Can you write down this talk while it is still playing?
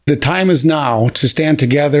The time is now to stand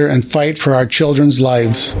together and fight for our children's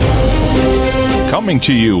lives. Coming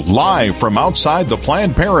to you live from outside the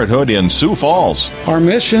Planned Parenthood in Sioux Falls. Our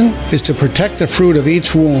mission is to protect the fruit of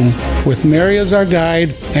each womb, with Mary as our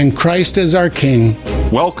guide and Christ as our King.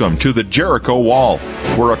 Welcome to the Jericho Wall,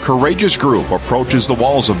 where a courageous group approaches the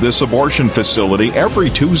walls of this abortion facility every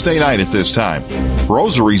Tuesday night at this time,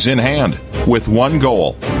 rosaries in hand, with one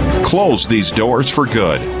goal: close these doors for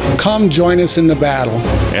good. Come join us in the battle.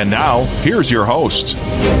 And now, here's your host.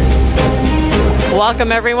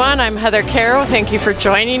 Welcome, everyone. I'm Heather Caro. Thank you for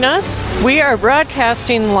joining us. We are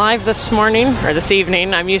broadcasting live this morning, or this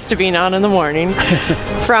evening. I'm used to being on in the morning,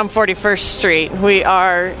 from 41st Street. We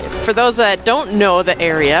are, for those that don't know the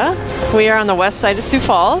area, we are on the west side of Sioux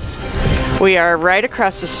Falls. We are right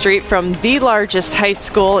across the street from the largest high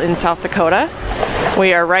school in South Dakota.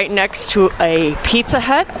 We are right next to a Pizza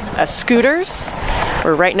Hut, a Scooters.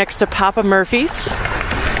 We're right next to Papa Murphy's.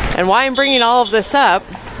 And why I'm bringing all of this up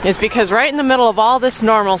is because right in the middle of all this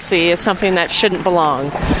normalcy is something that shouldn't belong.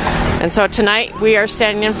 And so tonight we are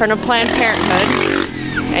standing in front of Planned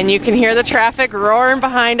Parenthood, and you can hear the traffic roaring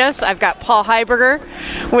behind us. I've got Paul Heiberger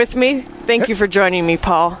with me. Thank you for joining me,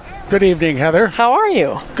 Paul. Good evening, Heather. How are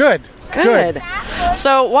you? Good.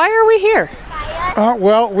 So why are we here?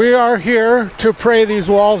 Well, we are here to pray these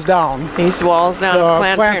walls down. These walls down,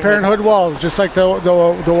 the Planned Parenthood walls, just like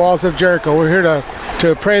the walls of Jericho. We're here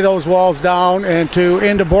to pray those walls down and to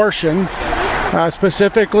end abortion,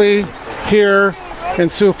 specifically here in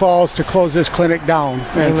Sioux Falls, to close this clinic down.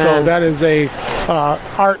 And so that is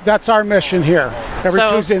that's our mission here. Every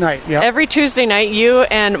Tuesday night. Yep. Every Tuesday night, you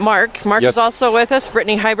and Mark yes. is also with us.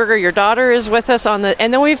 Brittany Heiberger, your daughter, is with us and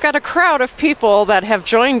then we've got a crowd of people that have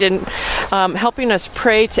joined in helping us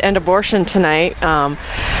pray to end abortion tonight.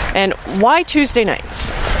 And why Tuesday nights?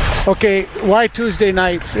 Okay, why Tuesday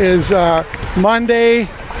nights is Monday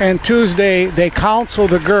and Tuesday they counsel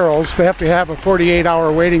the girls. They have to have a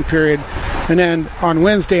 48-hour waiting period, and then on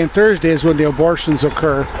Wednesday and Thursday is when the abortions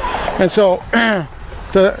occur. And so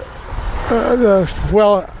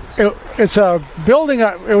it's a building.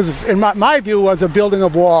 It was, in my view, was a building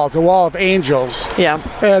of walls, a wall of angels. Yeah.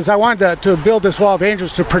 As I wanted to build this wall of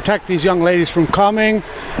angels to protect these young ladies from coming,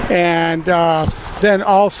 and then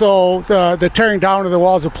also the tearing down of the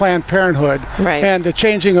walls of Planned Parenthood, right. and the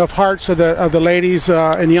changing of hearts of the ladies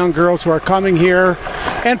and young girls who are coming here,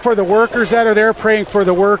 and for the workers that are there, praying for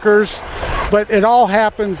the workers. But it all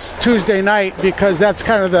happens Tuesday night because that's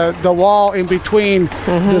kind of the wall in between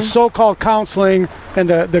the so-called counseling and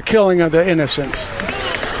the killing of the innocents.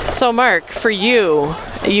 So, Mark, for you,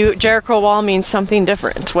 Jericho Wall means something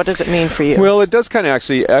different. What does it mean for you? Well, it does kind of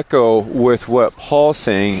actually echo with what Paul's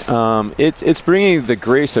saying. It's bringing the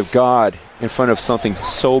grace of God in front of something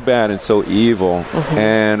so bad and so evil.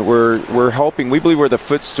 And we're helping. We believe we're the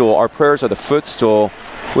footstool. Our prayers are the footstool.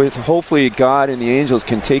 With hopefully God and the angels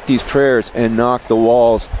can take these prayers and knock the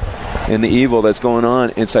walls and the evil that's going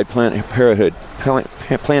on inside Planned Parenthood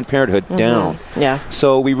down. Yeah.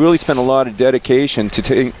 So we really spend a lot of dedication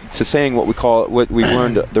to saying what we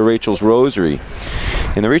learned the Rachel's Rosary.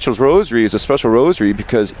 And the Rachel's Rosary is a special rosary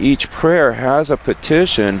because each prayer has a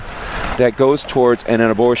petition that goes towards an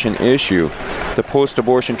abortion issue. The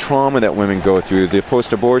post-abortion trauma that women go through, the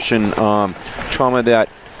post-abortion trauma that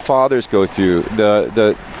fathers go through,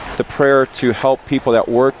 the prayer to help people that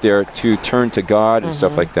work there to turn to God and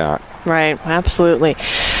stuff like that. Right, absolutely.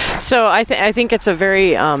 So I think it's a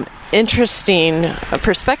very interesting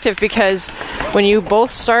perspective because when you both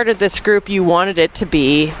started this group, you wanted it to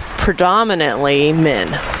be predominantly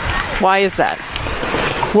men. Why is that?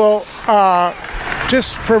 Well,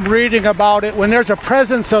 just from reading about it, when there's a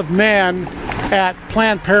presence of men at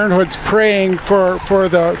Planned Parenthood's praying for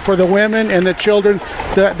the women and the children,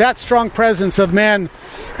 that strong presence of men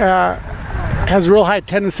has a real high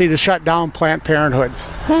tendency to shut down Planned Parenthood's.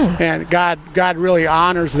 And God really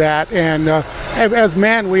honors that. And as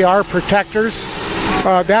men, we are protectors.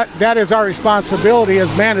 That is our responsibility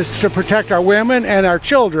as men, is to protect our women and our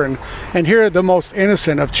children. And here, the most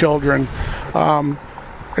innocent of children.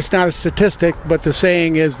 It's not a statistic, but the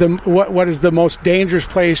saying is what is the most dangerous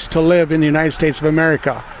place to live in the United States of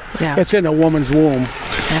America? Yeah. It's in a woman's womb.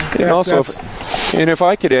 Yeah. And also, if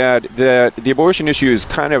I could add that the abortion issue is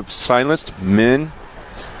kind of silenced men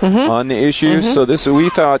on the issue. So we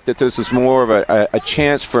thought that this is more of a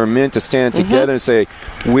chance for men to stand together and say,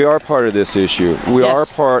 we are part of this issue. We are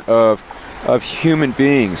part of human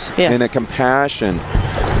beings, and the compassion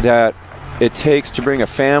that it takes to bring a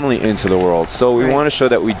family into the world. So we want to show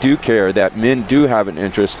that we do care, that men do have an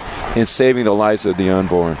interest in saving the lives of the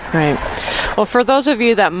unborn. Right. Well, for those of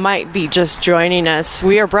you that might be just joining us,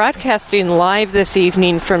 we are broadcasting live this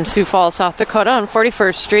evening from Sioux Falls, South Dakota on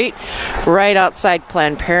 41st Street, right outside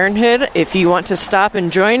Planned Parenthood. If you want to stop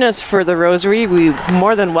and join us for the Rosary, we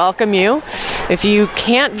more than welcome you. If you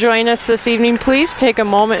can't join us this evening, please take a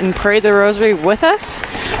moment and pray the Rosary with us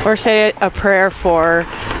or say a prayer for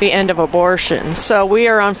the end of abortion. So we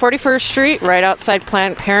are on 41st Street, right outside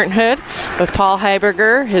Planned Parenthood, with Paul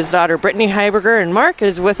Heiberger. His daughter Brittany Heiberger and Mark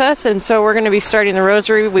is with us, and so we're going to be starting the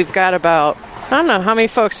Rosary. We've got about, I don't know, how many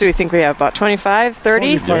folks do we think we have? About 25,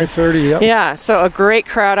 30? 25, 30, yep. Yeah, so a great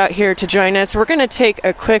crowd out here to join us. We're going to take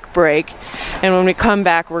a quick break, and when we come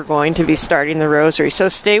back, we're going to be starting the Rosary. So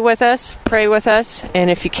stay with us, pray with us, and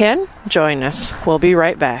if you can, join us. We'll be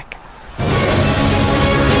right back.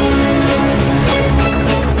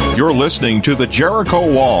 You're listening to the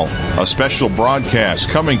Jericho Wall, a special broadcast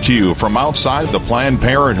coming to you from outside the Planned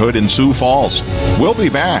Parenthood in Sioux Falls. We'll be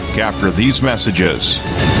back after these messages.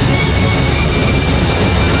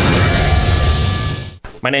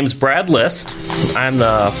 My name's Brad List. I'm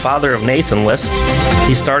the father of Nathan List.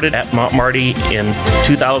 He started at Mount Marty in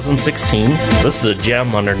 2016. This is a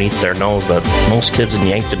gem underneath their nose that most kids in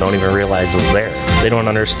Yankton don't even realize is there. They don't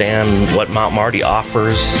understand what Mount Marty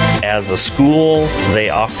offers as a school.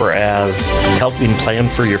 They offer as helping plan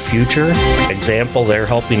for your future. Example, they're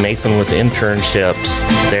helping Nathan with internships.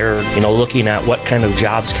 They're, looking at what kind of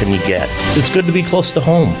jobs can you get. It's good to be close to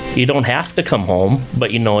home. You don't have to come home,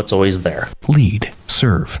 but it's always there. Lead,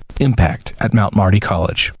 serve, impact at Mount Marty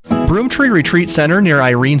College. Broomtree Retreat Center near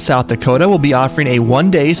Irene, South Dakota will be offering a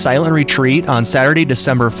one-day silent retreat on Saturday,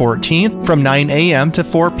 December 14th from 9 a.m. to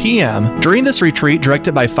 4 p.m. During this retreat,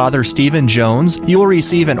 directed by Father Stephen Jones, you will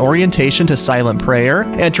receive an orientation to silent prayer,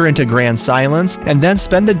 enter into grand silence, and then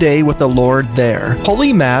spend the day with the Lord there.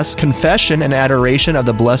 Holy Mass, confession, and adoration of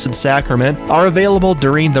the Blessed Sacrament are available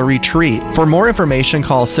during the retreat. For more information,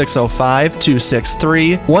 call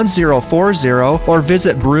 605-263-1040 or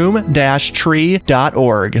visit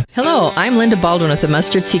broom-tree.org. Hello, I'm Linda Baldwin with the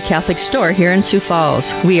Mustard Seed Catholic Store here in Sioux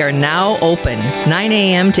Falls. We are now open 9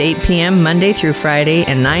 a.m. to 8 p.m. Monday through Friday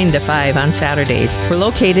and 9 to 5 on Saturdays. We're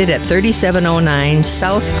located at 3709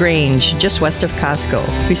 South Grange, just west of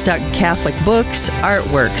Costco. We stock Catholic books,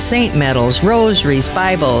 artwork, saint medals, rosaries,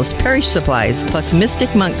 Bibles, parish supplies, plus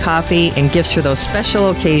Mystic Monk coffee and gifts for those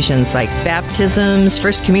special occasions like baptisms,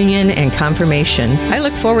 First Communion, and confirmation. I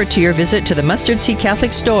look forward to your visit to the Mustard Seed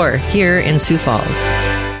Catholic Store here in Sioux Falls.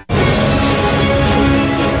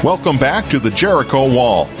 Welcome back to the Jericho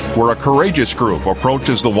Wall, where a courageous group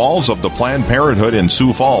approaches the walls of the Planned Parenthood in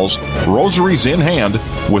Sioux Falls, rosaries in hand,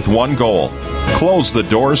 with one goal: close the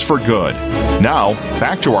doors for good. Now,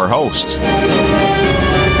 back to our host.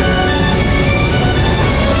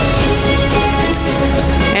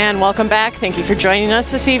 And welcome back. Thank you for joining us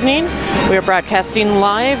this evening. We are broadcasting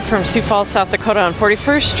live from Sioux Falls, South Dakota on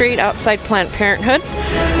 41st Street outside Planned Parenthood.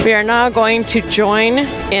 We are now going to join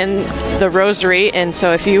in the Rosary, and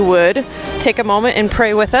so if you would take a moment and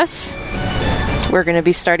pray with us, we're going to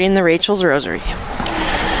be starting the Rachel's Rosary.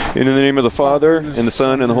 In the name of the Father, and the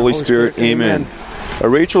Son, and the Holy Spirit, amen. A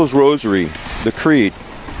Rachel's Rosary, the Creed.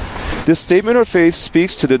 This statement of faith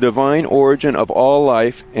speaks to the divine origin of all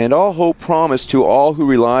life and all hope promised to all who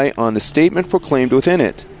rely on the statement proclaimed within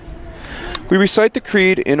it. We recite the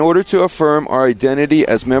Creed in order to affirm our identity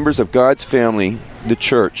as members of God's family, the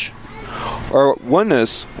Church. Our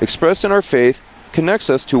oneness, expressed in our faith, connects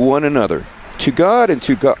us to one another, to God and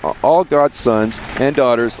to all God's sons and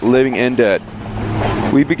daughters, living and dead.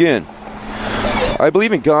 We begin. I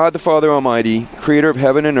believe in God the Father Almighty, creator of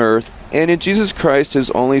heaven and earth, and in Jesus Christ,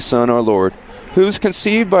 his only Son, our Lord, who was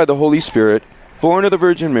conceived by the Holy Spirit, born of the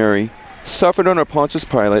Virgin Mary, suffered under Pontius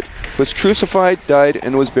Pilate, was crucified, died,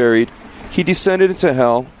 and was buried. He descended into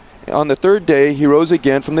hell. On the third day he rose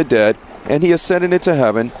again from the dead, and he ascended into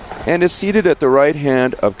heaven, and is seated at the right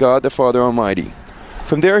hand of God the Father Almighty.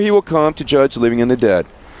 From there he will come to judge living and the dead.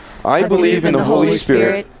 I believe in the Holy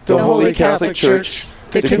Spirit, the Holy Catholic Church,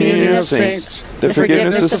 the communion of saints, the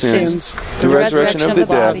forgiveness of sins, the resurrection of the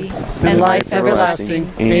dead, and life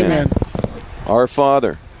everlasting. Amen. Our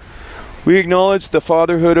Father, we acknowledge the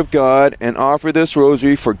fatherhood of God and offer this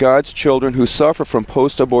rosary for God's children who suffer from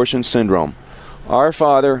post-abortion syndrome. Our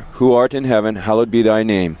Father, who art in heaven, hallowed be thy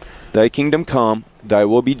name. Thy kingdom come, thy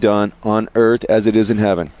will be done, on earth as it is in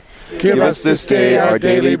heaven. Give us this day our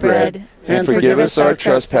daily bread, and forgive us our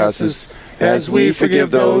trespasses, as we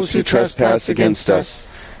forgive those who trespass against us.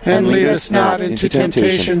 And lead us not into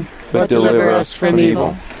temptation, but deliver us from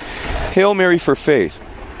evil. Hail Mary for faith.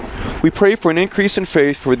 We pray for an increase in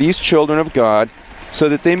faith for these children of God, so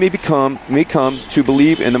that they may come to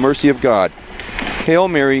believe in the mercy of God. Hail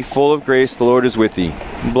Mary, full of grace, the Lord is with thee.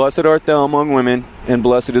 Blessed art thou among women, and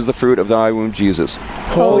blessed is the fruit of thy womb, Jesus.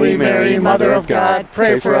 Holy Mary, Mother of God,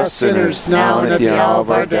 pray for us sinners, now and at the hour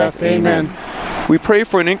of our death. Amen. We pray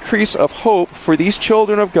for an increase of hope for these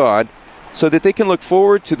children of God, so that they can look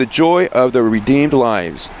forward to the joy of their redeemed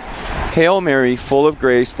lives. Hail Mary, full of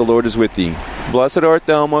grace, the Lord is with thee. Blessed art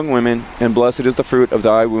thou among women, and blessed is the fruit of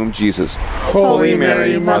thy womb, Jesus. Holy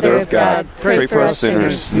Mary, Mother of God, pray for us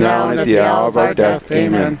sinners, now and at the hour of our death.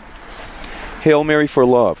 Amen. Hail Mary for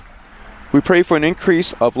love. We pray for an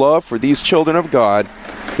increase of love for these children of God,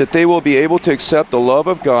 that they will be able to accept the love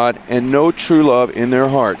of God and know true love in their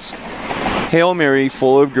hearts. Hail Mary,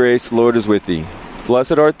 full of grace, the Lord is with thee.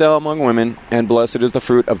 Blessed art thou among women, and blessed is the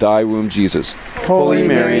fruit of thy womb, Jesus. Holy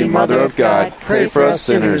Mary, Mother of God, pray for us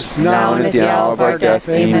sinners, now and at the hour of our death.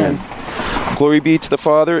 Amen. Glory be to the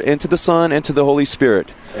Father, and to the Son, and to the Holy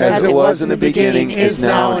Spirit. As it was in the beginning, is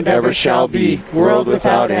now, and ever shall be, world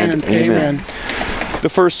without end. Amen. The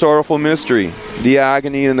first sorrowful mystery, the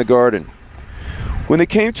agony in the garden. When they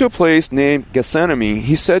came to a place named Gethsemane,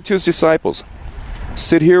 he said to his disciples,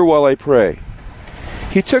 "Sit here while I pray."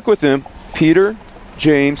 He took with him Peter,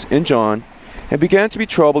 James, and John, and began to be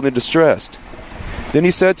troubled and distressed. Then he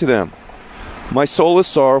said to them, "My soul is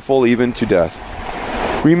sorrowful even to death.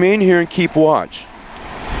 Remain here and keep watch."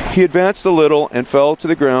 He advanced a little and fell to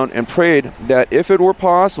the ground and prayed that if it were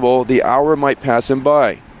possible, the hour might pass him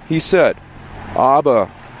by. He said, "Abba,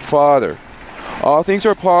 Father, all things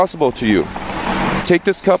are possible to you. Take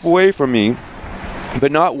this cup away from me,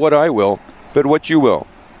 but not what I will, but what you will."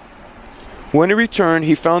 When he returned,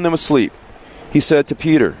 he found them asleep. He said to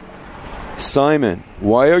Peter, "Simon,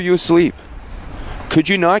 why are you asleep? Could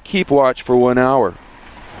you not keep watch for 1 hour?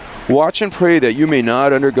 Watch and pray that you may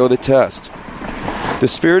not undergo the test. The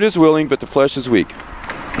spirit is willing, but the flesh is weak."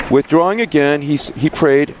 Withdrawing again, he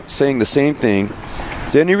prayed, saying the same thing.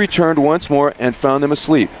 Then he returned once more and found them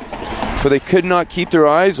asleep, for they could not keep their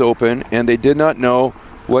eyes open, and they did not know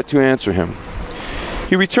what to answer him.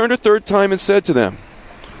 He returned a third time and said to them,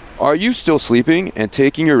 "Are you still sleeping and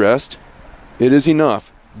taking your rest? It is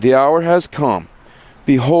enough. The hour has come.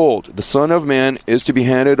 Behold, the Son of Man is to be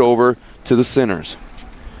handed over to the sinners.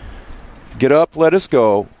 Get up, let us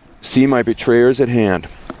go. See, my betrayer is at hand."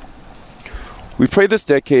 We pray this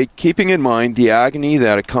decade keeping in mind the agony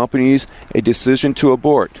that accompanies a decision to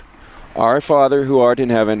abort. Our Father who art in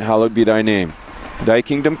heaven, hallowed be thy name. Thy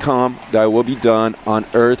kingdom come, thy will be done on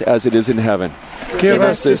earth as it is in heaven. Give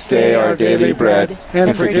us this day our daily bread,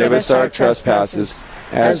 and forgive us our trespasses,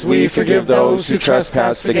 as we forgive those who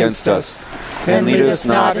trespass against us. And lead us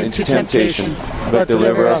not into temptation, but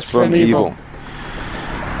deliver us from evil.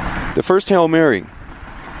 The first Hail Mary.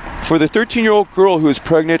 For the 13-year-old girl who is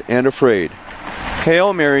pregnant and afraid.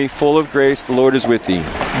 Hail Mary, full of grace, the Lord is with thee.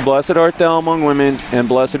 Blessed art thou among women, and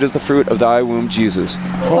blessed is the fruit of thy womb, Jesus.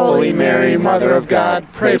 Holy Mary, Mother of God,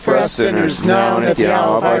 pray for us sinners, now and at the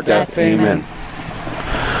hour of our death. Amen.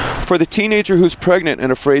 For the teenager who's pregnant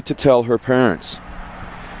and afraid to tell her parents.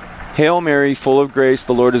 Hail Mary, full of grace,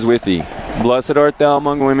 the Lord is with thee. Blessed art thou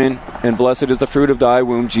among women, and blessed is the fruit of thy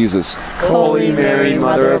womb, Jesus. Holy Mary,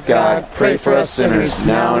 Mother of God, pray for us sinners,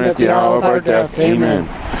 now and at the hour of our death. Amen.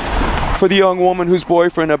 For the young woman whose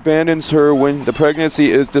boyfriend abandons her when the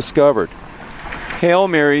pregnancy is discovered. Hail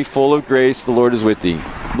Mary, full of grace, the Lord is with thee.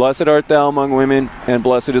 Blessed art thou among women, and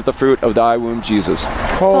blessed is the fruit of thy womb, Jesus.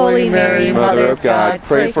 Holy Mary, Mother of God,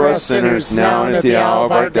 pray for us sinners, now and at the hour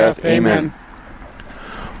of our death. Amen.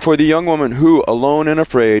 For the young woman who, alone and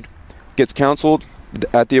afraid, gets counseled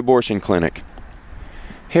at the abortion clinic.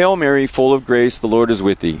 Hail Mary, full of grace, the Lord is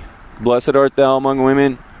with thee. Blessed art thou among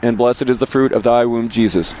women, and blessed is the fruit of thy womb,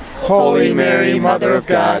 Jesus. Holy Mary, Mother of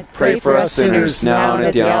God, pray for us sinners, now and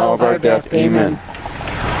at the hour of our death. Amen.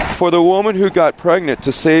 For the woman who got pregnant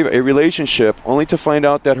to save a relationship only to find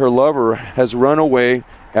out that her lover has run away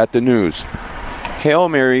at the news. Hail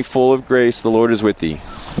Mary, full of grace, the Lord is with thee.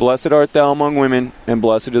 Blessed art thou among women, and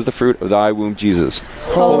blessed is the fruit of thy womb, Jesus.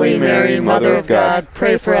 Holy Mary, Mother of God,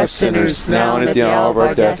 pray for us sinners, now and at the hour of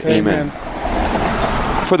our death. Amen.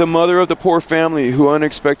 For the mother of the poor family who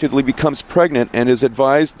unexpectedly becomes pregnant and is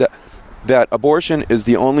advised that abortion is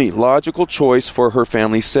the only logical choice for her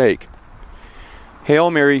family's sake. Hail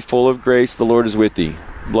Mary, full of grace, the Lord is with thee.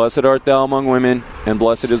 Blessed art thou among women, and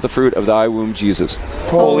blessed is the fruit of thy womb, Jesus.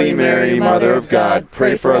 Holy Mary, Mother of God,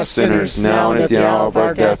 pray for us sinners, now and at the hour of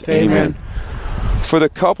our death. Amen. For the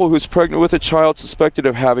couple who is pregnant with a child suspected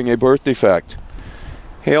of having a birth defect.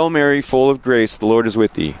 Hail Mary, full of grace, the Lord is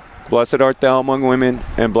with thee. Blessed art thou among women,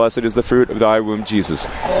 and blessed is the fruit of thy womb, Jesus.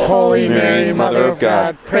 Holy Mary, Mother of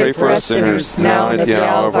God, pray for us sinners, now and at the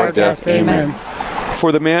hour of our death. Amen.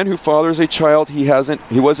 For the man who fathers a child he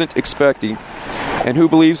wasn't expecting, and who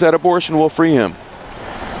believes that abortion will free him.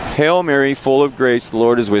 Hail Mary, full of grace, the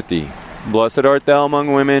Lord is with thee. Blessed art thou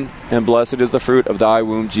among women, and blessed is the fruit of thy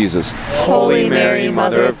womb, Jesus. Holy Mary,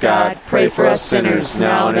 Mother of God, pray for us sinners,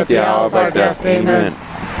 now and at the hour of our death. Amen.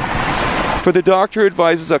 For the doctor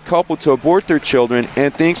advises a couple to abort their children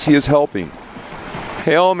and thinks he is helping.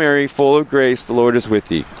 Hail Mary, full of grace, the Lord is with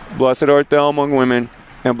thee. Blessed art thou among women,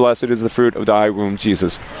 and blessed is the fruit of thy womb,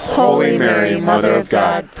 Jesus. Holy Mary, Mother of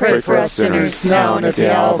God, pray for us sinners, now and at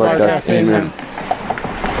the hour of our death. Amen.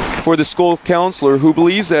 For the school counselor who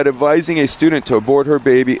believes that advising a student to abort her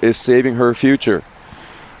baby is saving her future.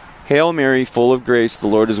 Hail Mary, full of grace, the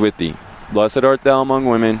Lord is with thee. Blessed art thou among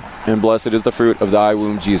women, and blessed is the fruit of thy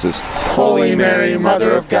womb, Jesus. Holy Mary,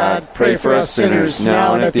 Mother of God, pray for us sinners,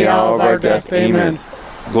 now and at the hour of our death. Amen.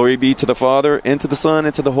 Glory be to the Father, and to the Son,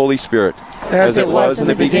 and to the Holy Spirit. As it was in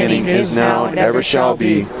the beginning, is now, and ever shall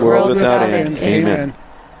be, world without end. Amen.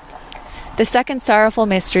 The second sorrowful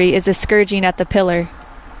mystery is the scourging at the pillar.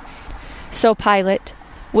 So Pilate,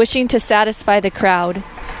 wishing to satisfy the crowd,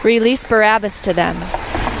 released Barabbas to them,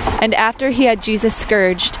 and after he had Jesus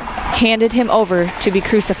scourged, handed him over to be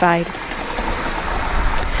crucified.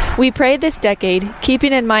 We pray this decade,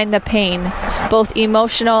 keeping in mind the pain, both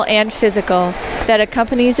emotional and physical, that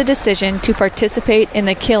accompanies the decision to participate in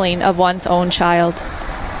the killing of one's own child.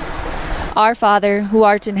 Our Father, who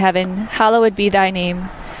art in heaven, hallowed be thy name.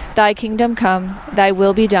 Thy kingdom come, thy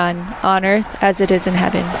will be done, on earth as it is in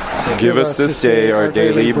heaven. Give us this day our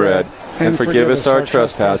daily bread, and forgive us our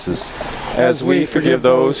trespasses, as we forgive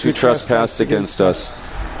those who trespass against us.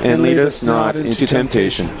 And lead us not into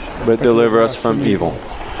temptation, but deliver us from evil.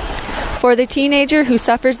 For the teenager who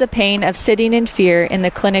suffers the pain of sitting in fear in the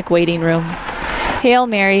clinic waiting room. Hail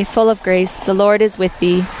Mary, full of grace, the Lord is with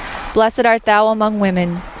thee. Blessed art thou among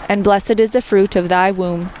women, and blessed is the fruit of thy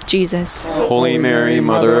womb, Jesus. Holy Mary,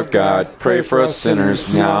 Mother of God, pray for us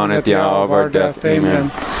sinners, now and at the hour of our death. Amen.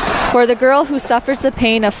 For the girl who suffers the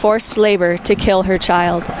pain of forced labor to kill her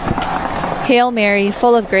child. Hail Mary,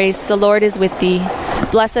 full of grace, the Lord is with thee.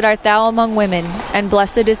 Blessed art thou among women, and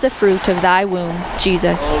blessed is the fruit of thy womb,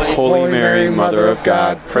 Jesus. Holy Mary, Mother of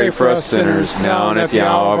God, pray for us sinners, now and at the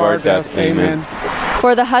hour of our death. Amen.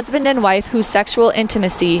 For the husband and wife whose sexual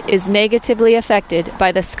intimacy is negatively affected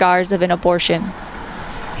by the scars of an abortion.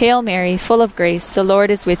 Hail Mary, full of grace, the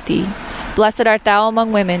Lord is with thee. Blessed art thou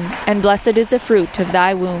among women, and blessed is the fruit of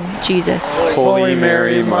thy womb, Jesus. Holy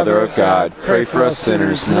Mary, Mother of God, pray for us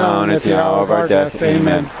sinners, now and at the hour of our death.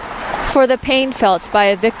 Amen. For the pain felt by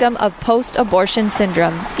a victim of post-abortion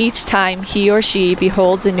syndrome each time he or she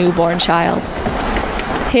beholds a newborn child.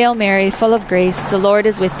 Hail Mary, full of grace, the Lord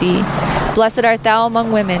is with thee. Blessed art thou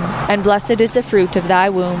among women, and blessed is the fruit of thy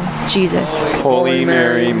womb, Jesus. Holy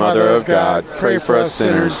Mary, Mother of God, pray for us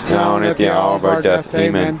sinners, now and at the hour of our death.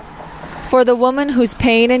 Amen. For the woman whose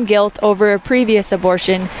pain and guilt over a previous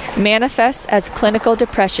abortion manifests as clinical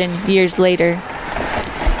depression years later.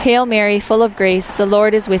 Hail Mary, full of grace, the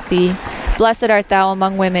Lord is with thee. Blessed art thou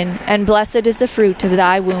among women, and blessed is the fruit of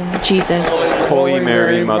thy womb, Jesus. Holy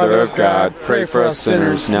Mary, Mother of God, pray for us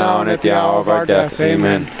sinners, now and at the hour of our death.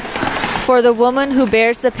 Amen. For the woman who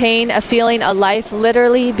bears the pain of feeling a life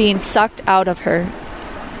literally being sucked out of her.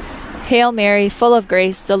 Hail Mary, full of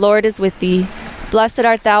grace, the Lord is with thee. Blessed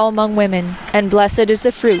art thou among women, and blessed is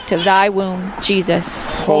the fruit of thy womb,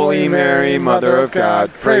 Jesus. Holy Mary, Mother of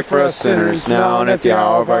God, pray for us sinners, now and at the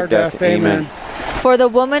hour of our death. Amen. For the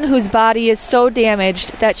woman whose body is so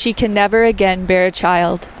damaged that she can never again bear a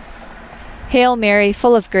child. Hail Mary,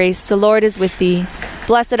 full of grace, the Lord is with thee.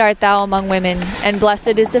 Blessed art thou among women, and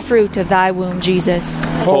blessed is the fruit of thy womb, Jesus.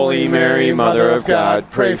 Holy Mary, Mother of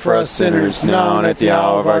God, pray for us sinners, now and at the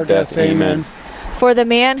hour of our death. Amen. For the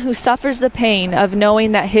man who suffers the pain of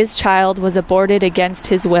knowing that his child was aborted against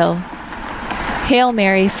his will. Hail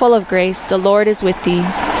Mary, full of grace, the Lord is with thee.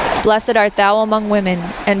 Blessed art thou among women,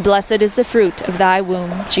 and blessed is the fruit of thy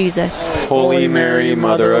womb, Jesus. Holy Mary,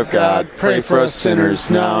 Mother of God, pray for us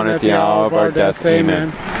sinners, now and at the hour of our death.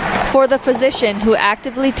 Amen. For the physician who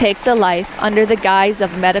actively takes the life under the guise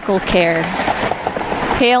of medical care.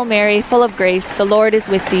 Hail Mary, full of grace, the Lord is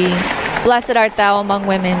with thee. Blessed art thou among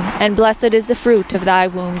women, and blessed is the fruit of thy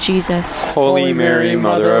womb, Jesus. Holy Mary,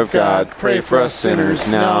 Mother of God, pray for us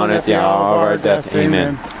sinners, now and at the hour of our death.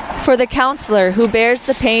 Amen. For the counselor who bears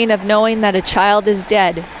the pain of knowing that a child is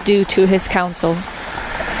dead due to his counsel.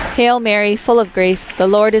 Hail Mary, full of grace, the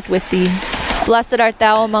Lord is with thee. Blessed art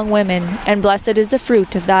thou among women, and blessed is the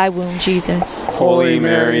fruit of thy womb, Jesus. Holy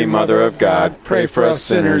Mary, Mother of God, pray for us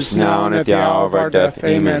sinners, now and at the hour of our death.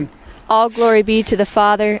 Amen. All glory be to the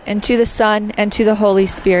Father, and to the Son, and to the Holy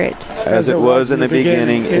Spirit. As it was in the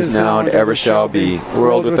beginning, is now, and ever shall be,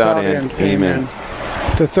 world without end. Amen.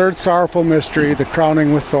 The third sorrowful mystery, the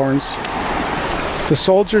crowning with thorns. The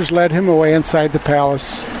soldiers led him away inside the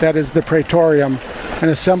palace, that is the praetorium,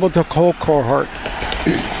 and assembled the whole cohort.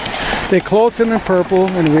 They clothed him in purple,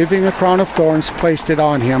 and weaving a crown of thorns, placed it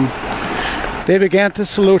on him. They began to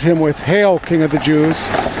salute him with, "Hail, King of the Jews,"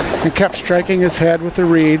 and kept striking his head with a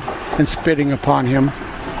reed and spitting upon him.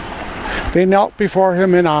 They knelt before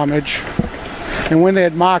him in homage, and when they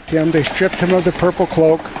had mocked him, they stripped him of the purple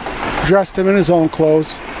cloak, dressed him in his own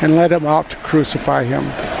clothes, and led him out to crucify him.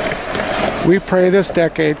 We pray this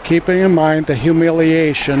decade, keeping in mind the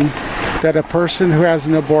humiliation that a person who has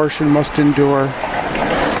an abortion must endure,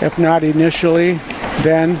 if not initially,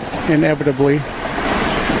 then inevitably.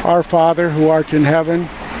 Our Father, who art in heaven,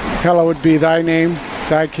 hallowed be thy name.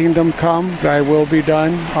 Thy kingdom come, thy will be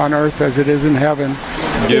done, on earth as it is in heaven.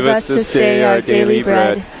 Give us this day our daily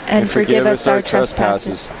bread, and forgive us our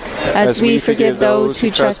trespasses, as we forgive those who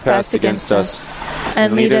trespass against us.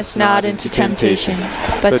 And lead us not into temptation,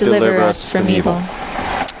 but deliver us from evil.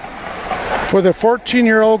 For the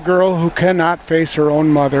 14-year-old girl who cannot face her own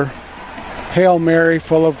mother, Hail Mary,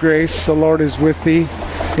 full of grace, the Lord is with thee.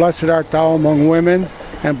 Blessed art thou among women,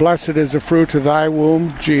 and blessed is the fruit of thy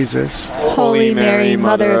womb, Jesus. Holy Mary,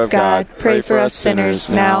 Mother of God, pray for us sinners,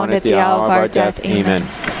 now and at the hour of our death. Amen.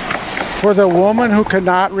 For the woman who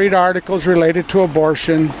cannot read articles related to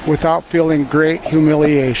abortion without feeling great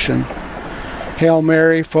humiliation, Hail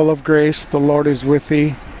Mary, full of grace, the Lord is with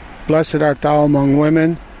thee. Blessed art thou among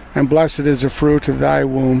women, and blessed is the fruit of thy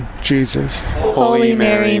womb, Jesus. Holy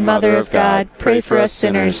Mary, Mother of God, pray for us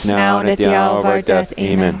sinners, now and at the hour of our death.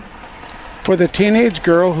 Amen. For the teenage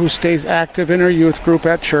girl who stays active in her youth group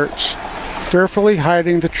at church, fearfully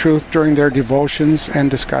hiding the truth during their devotions and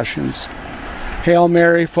discussions. Hail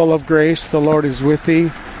Mary, full of grace, the Lord is with thee.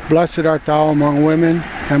 Blessed art thou among women,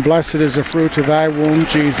 and blessed is the fruit of thy womb,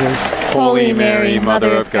 Jesus. Holy Mary,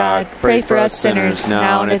 Mother of God, pray for us sinners,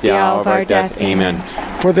 now and at the hour of our death. Amen.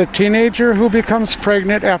 For the teenager who becomes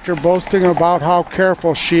pregnant after boasting about how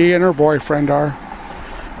careful she and her boyfriend are.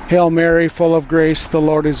 Hail Mary, full of grace, the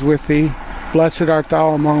Lord is with thee. Blessed art thou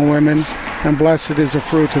among women, and blessed is the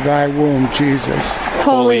fruit of thy womb, Jesus.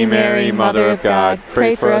 Holy Mary, Mother of God,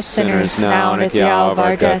 pray for us sinners, now and at the hour of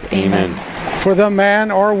our death. Amen. For the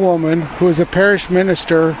man or woman who is a parish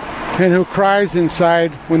minister and who cries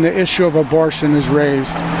inside when the issue of abortion is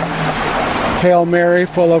raised. Hail Mary,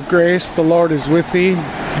 full of grace, the Lord is with thee.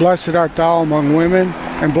 Blessed art thou among women,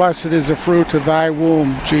 and blessed is the fruit of thy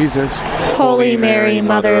womb, Jesus. Holy Mary,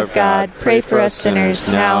 Mother of God, pray for us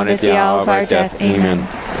sinners, now and at the hour of our death. Amen.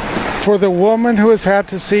 For the woman who has had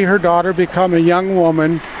to see her daughter become a young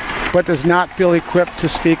woman, but does not feel equipped to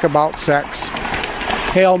speak about sex.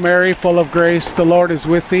 Hail Mary, full of grace, the Lord is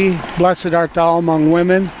with thee. Blessed art thou among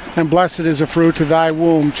women, and blessed is the fruit of thy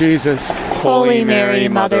womb, Jesus. Holy Mary,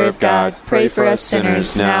 Mother of God, pray for us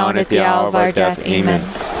sinners, now and at the hour of our death. Amen.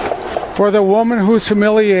 For the woman whose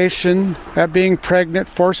humiliation at being pregnant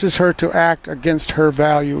forces her to act against her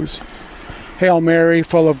values. Hail Mary,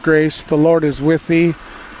 full of grace, the Lord is with thee.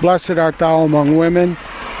 Blessed art thou among women,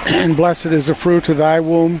 and blessed is the fruit of thy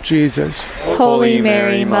womb, Jesus. Holy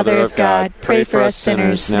Mary, Mother of God, pray for us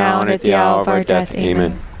sinners, now and at the hour of our death.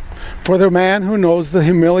 Amen. For the man who knows the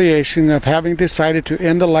humiliation of having decided to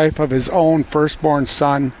end the life of his own firstborn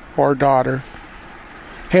son or daughter.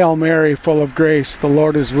 Hail Mary, full of grace, the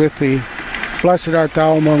Lord is with thee. Blessed art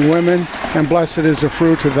thou among women, and blessed is the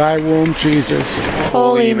fruit of thy womb, Jesus.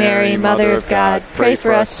 Holy Mary, Mother of God, pray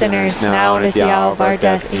for us sinners, now and at the hour of our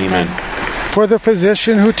death. Amen. For the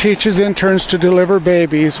physician who teaches interns to deliver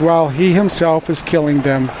babies while he himself is killing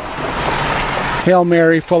them. Hail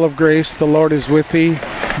Mary, full of grace, the Lord is with thee.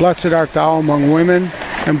 Blessed art thou among women,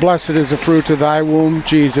 and blessed is the fruit of thy womb,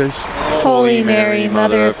 Jesus. Holy Mary,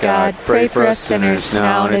 Mother of God, pray for us sinners,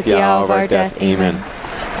 now and at the hour of our death. Amen.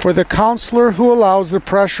 For the counselor who allows the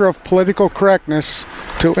pressure of political correctness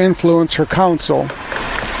to influence her counsel.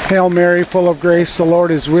 Hail Mary, full of grace, the Lord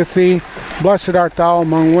is with thee. Blessed art thou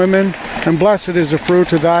among women, and blessed is the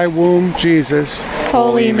fruit of thy womb, Jesus.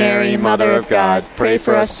 Holy Mary, Mother of God, pray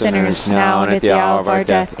for us sinners, now and at the hour of our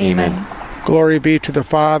death. Amen. Glory be to the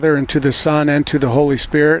Father, and to the Son, and to the Holy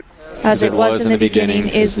Spirit. As it was in the beginning,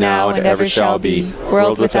 is now, and ever shall be,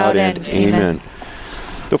 world without end. Amen.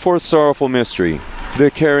 The fourth sorrowful mystery, the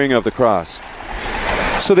carrying of the cross.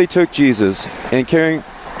 So they took Jesus, and carrying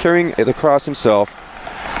the cross himself,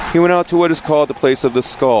 He went out to what is called the place of the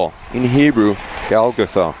skull, in Hebrew,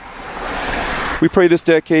 Golgotha. We pray this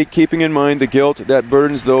decade keeping in mind the guilt that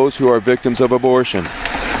burdens those who are victims of abortion.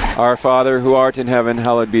 Our Father, who art in heaven,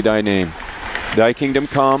 hallowed be thy name. Thy kingdom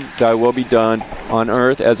come, thy will be done, on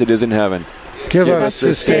earth as it is in heaven. Give us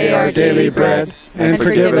this day our daily bread, and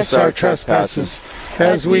forgive us our trespasses,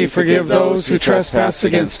 as we forgive those who trespass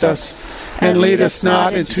against us. And lead us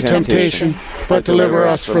not into temptation, but deliver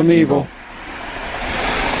us from evil.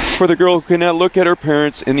 For the girl who cannot look at her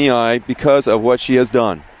parents in the eye because of what she has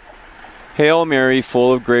done. Hail Mary,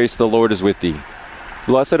 full of grace, the Lord is with thee.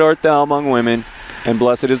 Blessed art thou among women, and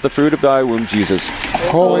blessed is the fruit of thy womb, Jesus.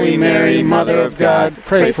 Holy Mary, Mother of God,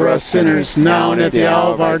 pray for us sinners, now and at the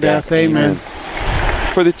hour of our death. Amen.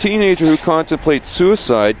 For the teenager who contemplates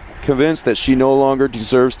suicide, convinced that she no longer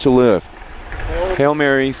deserves to live. Hail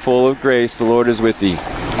Mary, full of grace, the Lord is with thee.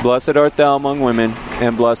 Blessed art thou among women,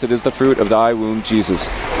 and blessed is the fruit of thy womb, Jesus.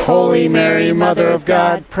 Holy Mary, Mother of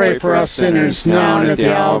God, pray for us sinners, now and at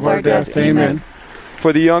the hour of our death. Amen.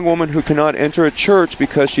 For the young woman who cannot enter a church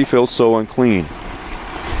because she feels so unclean.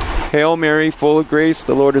 Hail Mary, full of grace,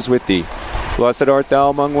 the Lord is with thee. Blessed art thou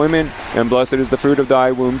among women, and blessed is the fruit of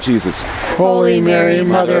thy womb, Jesus. Holy Mary,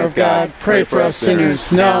 Mother of God, pray for us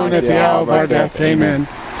sinners, now and at the hour of our death. Amen.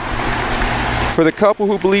 For the couple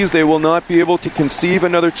who believes they will not be able to conceive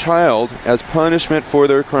another child as punishment for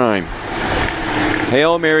their crime.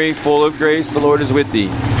 Hail Mary, full of grace, the Lord is with thee.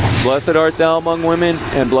 Blessed art thou among women,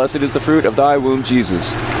 and blessed is the fruit of thy womb,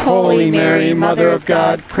 Jesus. Holy Mary, Mother of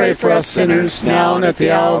God, pray for us sinners, now and at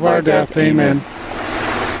the hour of our death. Amen.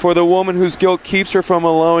 For the woman whose guilt keeps her from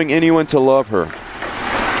allowing anyone to love her.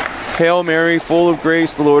 Hail Mary, full of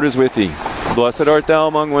grace, the Lord is with thee. Blessed art thou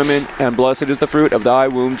among women, and blessed is the fruit of thy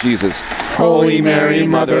womb, Jesus. Holy Mary,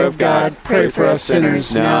 Mother of God, pray for us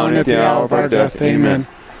sinners, now and at the hour of our death. Amen.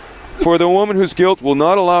 For the woman whose guilt will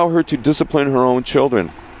not allow her to discipline her own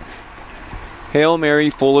children. Hail Mary,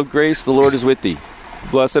 full of grace, the Lord is with thee.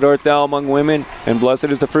 Blessed art thou among women, and blessed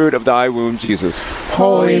is the fruit of thy womb, Jesus.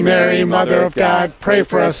 Holy Mary, Mother of God, pray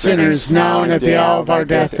for us sinners, now and at the hour of our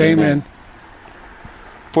death. Amen.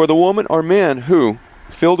 For the woman or man who,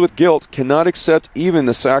 filled with guilt, cannot accept even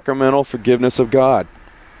the sacramental forgiveness of God.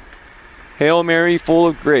 Hail Mary, full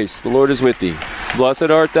of grace, the Lord is with thee. Blessed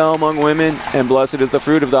art thou among women, and blessed is the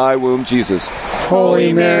fruit of thy womb, Jesus.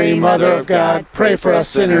 Holy Mary, Mother of God, pray for us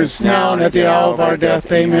sinners, now and at the hour of our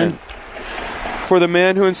death. Amen. For the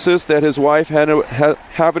man who insists that his wife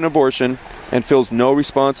have an abortion and feels no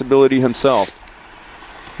responsibility himself.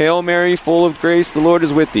 Hail Mary, full of grace, the Lord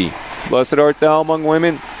is with thee. Blessed art thou among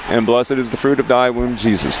women, and blessed is the fruit of thy womb,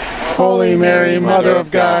 Jesus. Holy Mary, Mother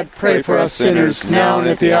of God, pray for us sinners, now and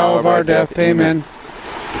at the hour of our death. Amen.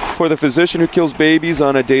 For the physician who kills babies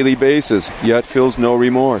on a daily basis, yet feels no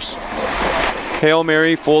remorse. Hail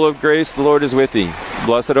Mary, full of grace, the Lord is with thee.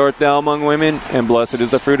 Blessed art thou among women, and blessed is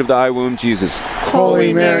the fruit of thy womb, Jesus.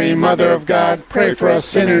 Holy Mary, Mother of God, pray for us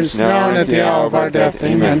sinners, now and at the hour of our death.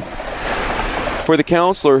 Amen. For the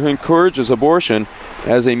counselor who encourages abortion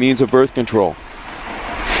as a means of birth control.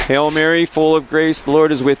 Hail Mary, full of grace, the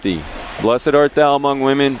Lord is with thee. Blessed art thou among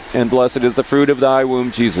women, and blessed is the fruit of thy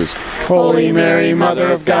womb, Jesus. Holy Mary,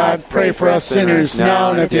 Mother of God, pray for us sinners,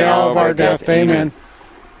 now and at the hour of our death. Amen.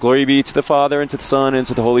 Glory be to the Father, and to the Son, and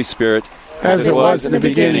to the Holy Spirit. As it was in the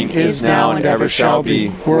beginning, is now, and ever shall be,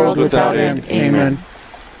 world without end. Amen.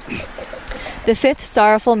 The fifth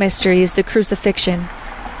sorrowful mystery is the crucifixion.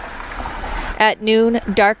 At noon,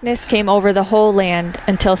 darkness came over the whole land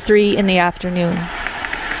until 3 p.m.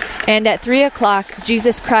 And at 3 o'clock,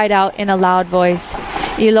 Jesus cried out in a loud voice,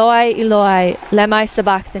 Eloi, Eloi, lema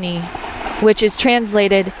sabachthani, which is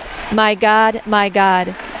translated, my God,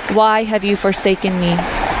 why have you forsaken me?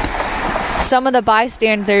 Some of the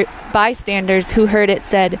bystanders who heard it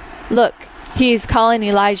said, look, he is calling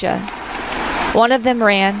Elijah. One of them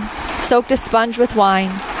ran, soaked a sponge with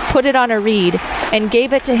wine, put it on a reed, and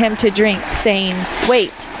gave it to him to drink, saying,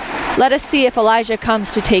 wait, let us see if Elijah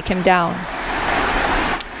comes to take him down.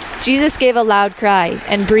 Jesus gave a loud cry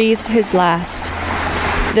and breathed his last.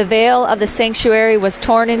 The veil of the sanctuary was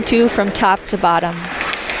torn in two from top to bottom.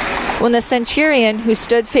 When the centurion who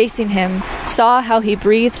stood facing him saw how he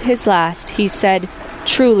breathed his last, he said,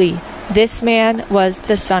 truly, this man was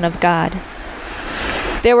the Son of God.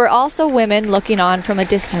 There were also women looking on from a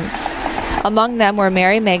distance. Among them were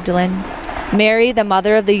Mary Magdalene, Mary the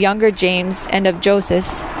mother of the younger James and of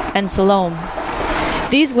Joseph, and Salome.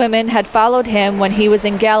 These women had followed him when he was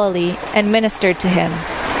in Galilee and ministered to him.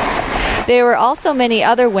 There were also many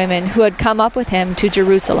other women who had come up with him to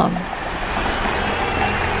Jerusalem.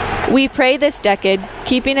 We pray this decade,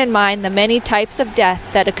 keeping in mind the many types of death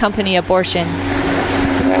that accompany abortion.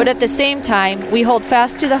 But at the same time, we hold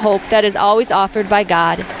fast to the hope that is always offered by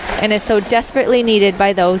God and is so desperately needed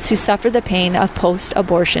by those who suffer the pain of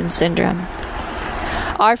post-abortion syndrome.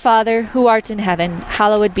 Our Father, who art in heaven,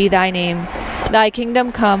 hallowed be thy name. Thy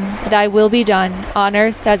kingdom come, thy will be done, on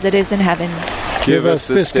earth as it is in heaven. Give us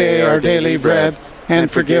this day our daily bread, and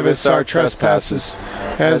forgive us our trespasses,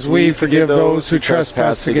 as we forgive those who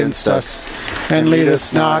trespass against us. And lead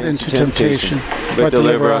us not into temptation, but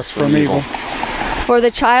deliver us from evil. For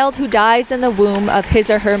the child who dies in the womb of his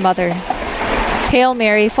or her mother. Hail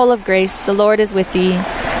Mary, full of grace, the Lord is with thee.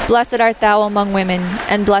 Blessed art thou among women,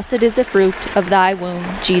 and blessed is the fruit of thy womb,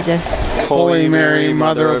 Jesus. Holy Mary,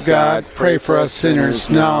 Mother of God, pray for us sinners,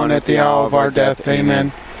 now and at the hour of our death.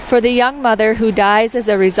 Amen. For the young mother who dies as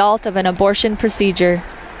a result of an abortion procedure.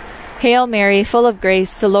 Hail Mary, full of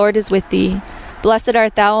grace, the Lord is with thee. Blessed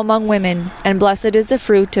art thou among women, and blessed is the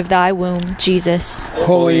fruit of thy womb, Jesus.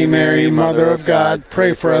 Holy Mary, Mother of God,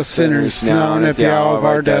 pray for us sinners, now and at the hour of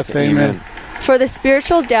our death. Amen. For the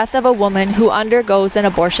spiritual death of a woman who undergoes an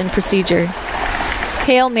abortion procedure.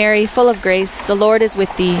 Hail Mary, full of grace, the Lord is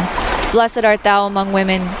with thee. Blessed art thou among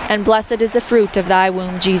women, and blessed is the fruit of thy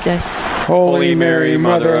womb, Jesus. Holy Mary,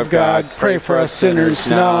 Mother of God, pray for us sinners,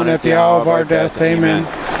 now and at the hour of our death. Amen.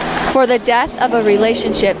 For the death of a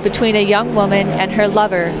relationship between a young woman and her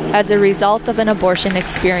lover as a result of an abortion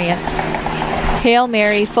experience. Hail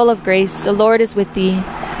Mary, full of grace, the Lord is with thee.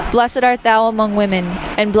 Blessed art thou among women,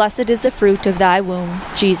 and blessed is the fruit of thy womb,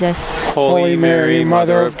 Jesus. Holy Mary,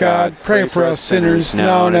 Mother of God, pray for us sinners,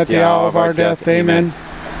 now and at the hour of our death. Amen.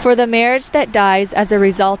 For the marriage that dies as a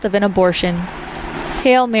result of an abortion.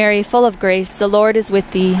 Hail Mary, full of grace, the Lord is with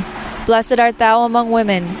thee. Blessed art thou among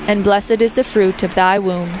women, and blessed is the fruit of thy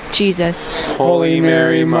womb, Jesus. Holy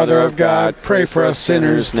Mary, Mother of God, pray for us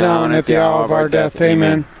sinners, now and at the hour of our death.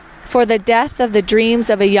 Amen. For the death of the dreams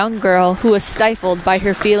of a young girl who was stifled by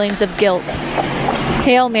her feelings of guilt.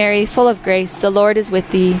 Hail Mary, full of grace, the Lord is with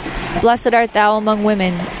thee. Blessed art thou among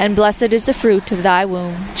women, and blessed is the fruit of thy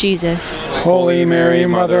womb, Jesus. Holy Mary,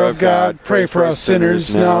 Mother of God, pray for us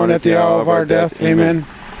sinners, now and at the hour of our death. Amen.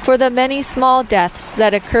 For the many small deaths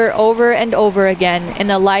that occur over and over again in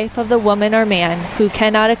the life of the woman or man who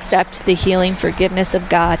cannot accept the healing forgiveness of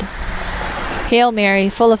God. Hail Mary,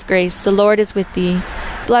 full of grace, the Lord is with thee.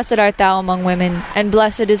 Blessed art thou among women, and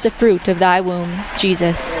blessed is the fruit of thy womb,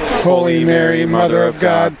 Jesus. Holy Mary, Mother of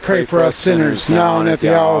God, pray for us sinners, now and at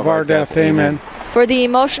the hour of our death. Amen. For the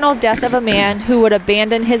emotional death of a man who would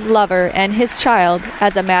abandon his lover and his child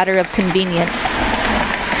as a matter of convenience.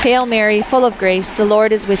 Hail Mary, full of grace, the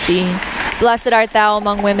Lord is with thee. Blessed art thou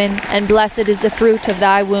among women, and blessed is the fruit of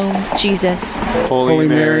thy womb, Jesus. Holy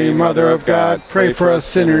Mary, Mother of God, pray for us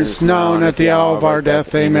sinners, now and at the hour of our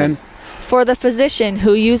death. Amen. For the physician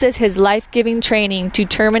who uses his life-giving training to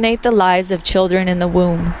terminate the lives of children in the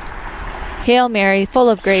womb. Hail Mary, full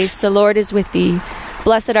of grace, the Lord is with thee.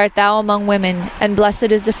 Blessed art thou among women, and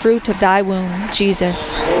blessed is the fruit of thy womb,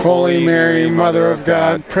 Jesus. Holy Mary, Mother of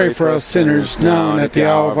God, pray for us sinners, now and at the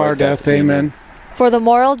hour of our death. Amen. For the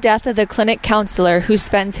moral death of the clinic counselor who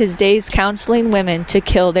spends his days counseling women to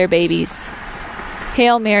kill their babies.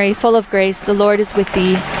 Hail Mary, full of grace, the Lord is with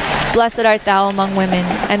thee. Blessed art thou among women,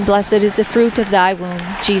 and blessed is the fruit of thy womb,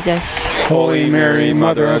 Jesus. Holy Mary,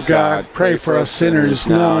 Mother of God, pray for us sinners,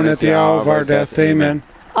 now and at the hour of our death. Amen.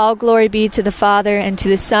 All glory be to the Father, and to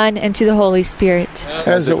the Son, and to the Holy Spirit.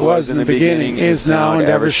 As it was in the beginning, is now, and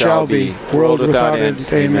ever shall be, world without end.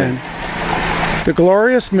 Amen. The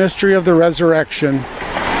glorious mystery of the resurrection.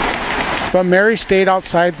 But Mary stayed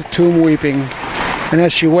outside the tomb weeping. And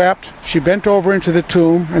as she wept, she bent over into the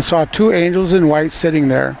tomb and saw two angels in white sitting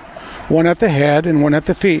there, one at the head and one at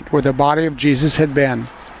the feet, where the body of Jesus had been.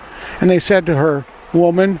 And they said to her,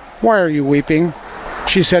 "Woman, why are you weeping?"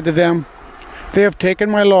 She said to them, "They have taken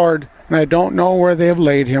my Lord, and I don't know where they have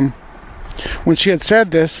laid him." When she had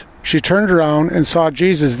said this, she turned around and saw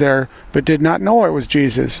Jesus there, but did not know it was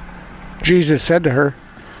Jesus. Jesus said to her,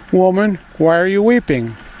 "Woman, why are you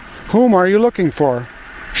weeping? Whom are you looking for?"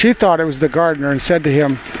 She thought it was the gardener and said to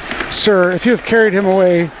him, "Sir, if you have carried him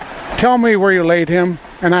away, tell me where you laid him,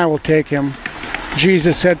 and I will take him."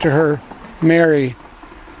 Jesus said to her, "Mary."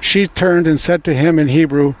 She turned and said to him in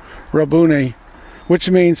Hebrew, "Rabboni," which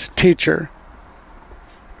means teacher.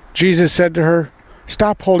 Jesus said to her,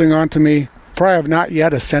 "Stop holding on to me, for I have not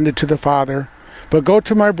yet ascended to the Father. But go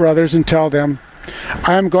to my brothers and tell them,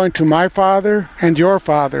 I am going to my Father and your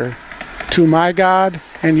Father, to my God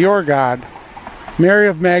and your God." Mary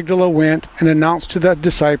of Magdala went and announced to the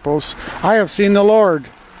disciples, "I have seen the Lord,"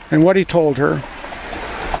 and what he told her.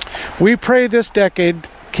 We pray this decade,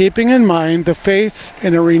 keeping in mind the faith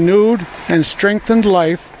in a renewed and strengthened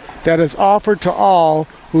life that is offered to all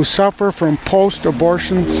who suffer from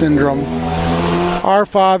post-abortion syndrome. Our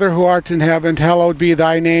Father, who art in heaven, hallowed be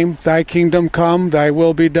thy name. Thy kingdom come, thy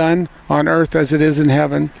will be done, on earth as it is in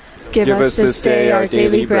heaven. Give us this day our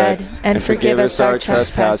daily bread, and forgive us our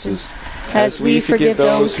trespasses, as we forgive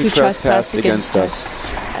those who trespass against us.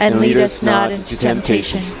 And lead us not into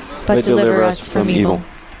temptation, but deliver us from evil.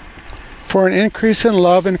 For an increase in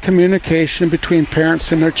love and communication between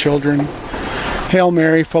parents and their children. Hail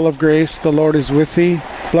Mary, full of grace, the Lord is with thee.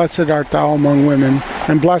 Blessed art thou among women,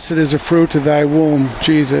 and blessed is the fruit of thy womb,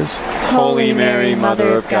 Jesus. Holy Mary,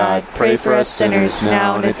 Mother of God, pray for us sinners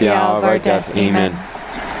now and at the hour of our death. Amen.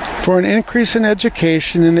 For an increase in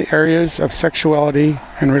education in the areas of sexuality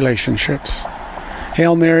and relationships.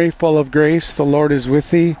 Hail Mary, full of grace, the Lord is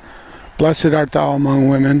with thee. Blessed art thou among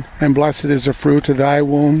women, and blessed is the fruit of thy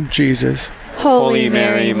womb, Jesus. Holy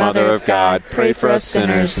Mary, Mother of God, pray for us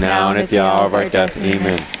sinners now and at the hour of our death.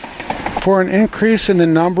 Amen. For an increase in the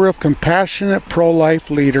number of compassionate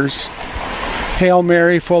pro-life leaders. Hail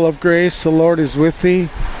Mary, full of grace, the Lord is with thee.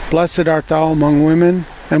 Blessed art thou among women,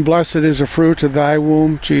 and blessed is the fruit of thy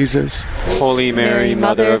womb, Jesus. Holy Mary,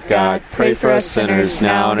 Mother of God, pray for us sinners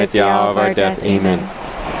now and at the hour of our death. Amen.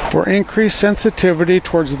 For increased sensitivity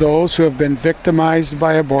towards those who have been victimized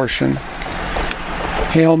by abortion.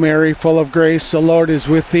 Hail Mary, full of grace, the Lord is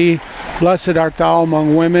with thee. Blessed art thou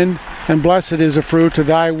among women, and blessed is the fruit of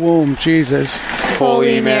thy womb, Jesus.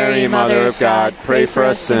 Holy Mary, Mother of God, pray for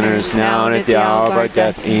us sinners now and at the hour of our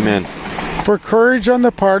death. Amen. For courage on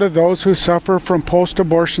the part of those who suffer from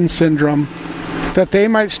post-abortion syndrome, that they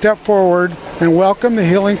might step forward and welcome the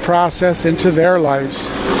healing process into their lives.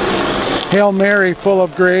 Hail Mary, full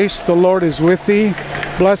of grace, the Lord is with thee.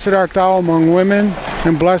 Blessed art thou among women,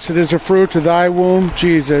 and blessed is the fruit of thy womb,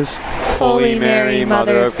 Jesus. Holy Mary,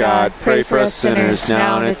 Mother of God, pray for us sinners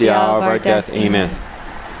now and at the hour of our death. Amen.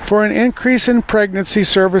 For an increase in pregnancy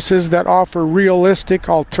services that offer realistic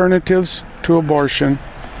alternatives to abortion.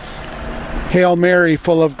 Hail Mary,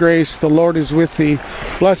 full of grace, the Lord is with thee.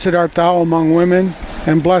 Blessed art thou among women,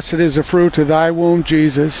 and blessed is the fruit of thy womb,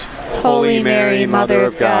 Jesus. Holy Mary, Mother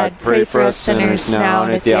of God, pray for us sinners now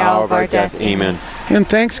and at the hour of our death. Amen. In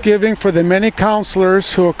thanksgiving for the many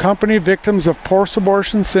counselors who accompany victims of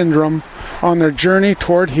post-abortion syndrome on their journey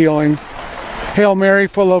toward healing. Hail Mary,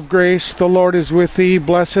 full of grace, the Lord is with thee.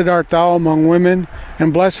 Blessed art thou among women,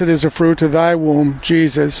 and blessed is the fruit of thy womb,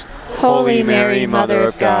 Jesus. Holy Mary, Mother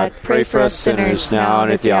of God, pray for us sinners now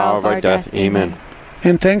and at the hour of our death. Amen.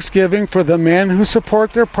 In thanksgiving for the men who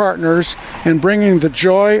support their partners in bringing the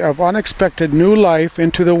joy of unexpected new life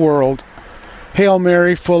into the world. Hail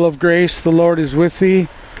Mary, full of grace, the Lord is with thee.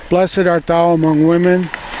 Blessed art thou among women,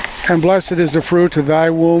 and blessed is the fruit of thy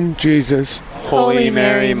womb, Jesus. Holy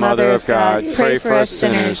Mary, Mother of God, pray for us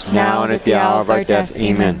sinners now and at the hour of our death.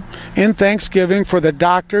 Amen. In thanksgiving for the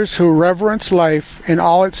doctors who reverence life in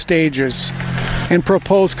all its stages and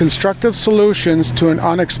propose constructive solutions to an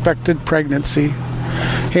unexpected pregnancy.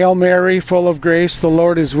 Hail Mary, full of grace, the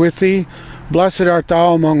Lord is with thee. Blessed art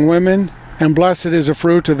thou among women, and blessed is the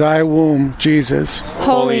fruit of thy womb, Jesus.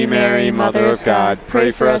 Holy Mary, Mother of God, pray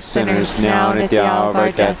for us sinners now and at the hour of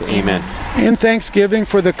our death. Amen. In thanksgiving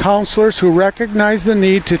for the counselors who recognize the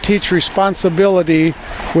need to teach responsibility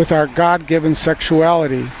with our God-given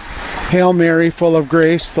sexuality. Hail Mary, full of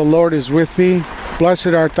grace, the Lord is with thee. Blessed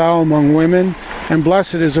art thou among women, and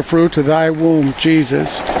blessed is the fruit of thy womb,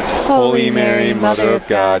 Jesus. Holy Mary, Mother of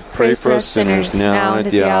God, pray for us sinners now and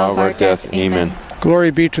at the hour of our death. Amen.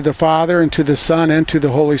 Glory be to the Father, and to the Son, and to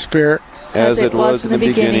the Holy Spirit. As it was in the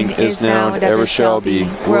beginning, is now, and ever shall be,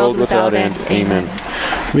 world without end. Amen.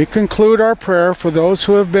 We conclude our prayer for those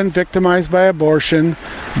who have been victimized by abortion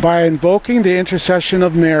by invoking the intercession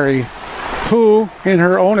of Mary, who, in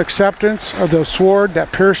her own acceptance of the sword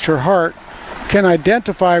that pierced her heart, can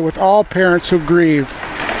identify with all parents who grieve.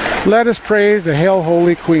 Let us pray the Hail,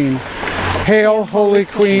 Holy Queen. Hail, Holy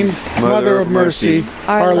Queen, Mother of mercy,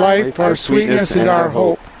 our life, our sweetness, and our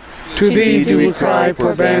hope. To thee do we cry,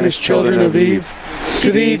 poor banished children of Eve.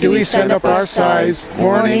 To thee do we send up our sighs,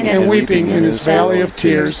 mourning and weeping in this valley of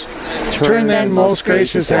tears. Turn then, most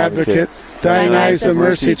gracious Advocate, thine eyes of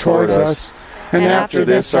mercy towards us, and after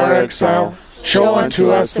this our exile, show unto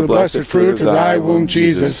us the blessed fruit of thy womb,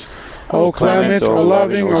 Jesus. O clement, O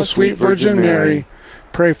loving, O sweet Virgin Mary,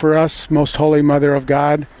 pray for us, most holy Mother of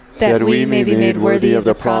God, that we may be made worthy of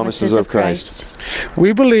the promises of Christ.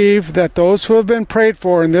 We believe that those who have been prayed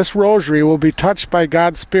for in this rosary will be touched by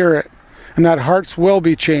God's Spirit, and that hearts will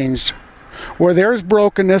be changed. Where there is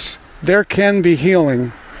brokenness, there can be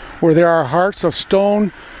healing. Where there are hearts of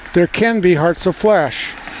stone, there can be hearts of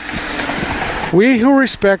flesh. We who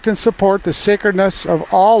respect and support the sacredness of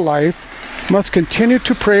all life must continue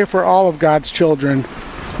to pray for all of God's children.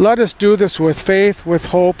 Let us do this with faith, with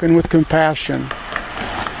hope, and with compassion.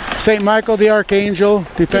 Saint Michael the Archangel,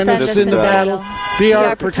 defend us in the battle. Be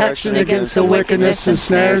our protection against the wickedness and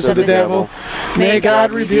snares of the devil. May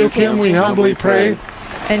God rebuke him, we humbly pray.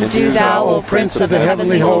 And do thou, O Prince of the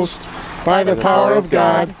heavenly host, by the power of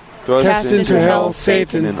God, cast into hell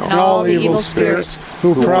Satan and all evil spirits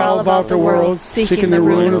who prowl about the world, seeking the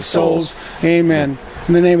ruin of souls. Amen.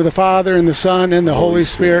 In the name of the Father, and the Son, and the Holy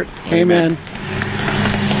Spirit. Amen.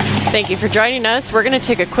 Thank you for joining us. We're going to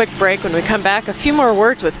take a quick break. When we come back, a few more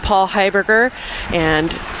words with Paul Heiberger and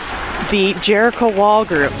the Jericho Wall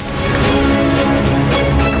Group.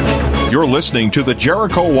 You're listening to the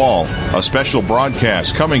Jericho Wall, a special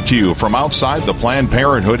broadcast coming to you from outside the Planned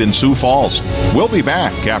Parenthood in Sioux Falls. We'll be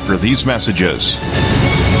back after these messages.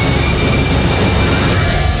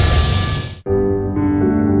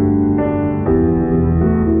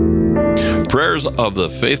 Prayers of the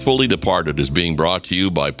Faithfully Departed is being brought to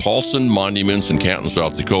you by Paulson Monuments in Canton,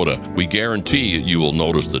 South Dakota. We guarantee you will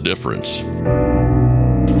notice the difference.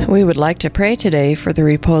 We would like to pray today for the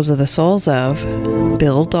repose of the souls of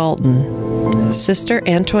Bill Dalton, Sister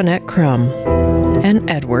Antoinette Crum, and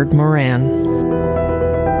Edward Moran.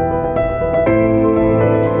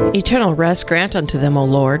 Eternal rest grant unto them, O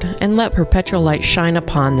Lord, and let perpetual light shine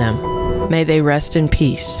upon them. May they rest in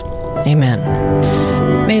peace.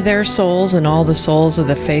 Amen. May their souls and all the souls of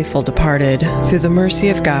the faithful departed, through the mercy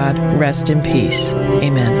of God, rest in peace.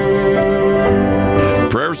 Amen.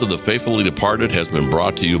 Prayers of the Faithfully Departed has been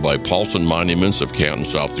brought to you by Paulson Monuments of Canton,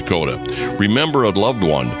 South Dakota. Remember a loved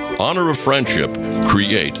one, honor a friendship,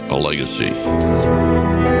 create a legacy.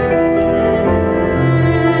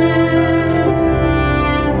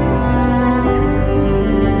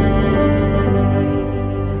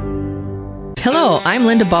 Hello, I'm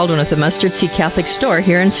Linda Baldwin with the Mustard Seed Catholic Store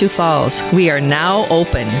here in Sioux Falls. We are now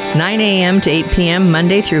open 9 a.m. to 8 p.m.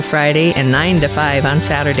 Monday through Friday and 9 to 5 on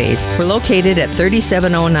Saturdays. We're located at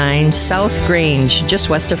 3709 South Grange, just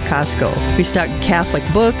west of Costco. We stock Catholic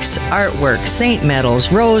books, artwork, saint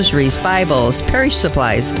medals, rosaries, Bibles, parish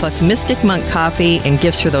supplies, plus Mystic Monk coffee and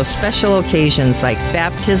gifts for those special occasions like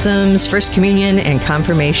baptisms, First Communion, and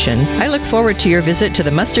confirmation. I look forward to your visit to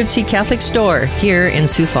the Mustard Seed Catholic Store here in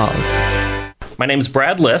Sioux Falls. My name's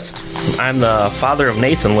Brad List. I'm the father of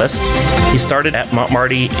Nathan List. He started at Mount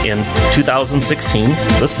Marty in 2016.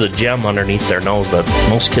 This is a gem underneath their nose that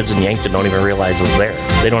most kids in Yankton don't even realize is there.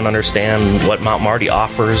 They don't understand what Mount Marty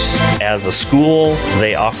offers as a school.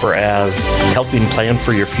 They offer as helping plan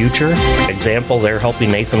for your future. Example, they're helping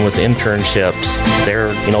Nathan with internships.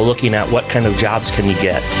 They're, looking at what kind of jobs can you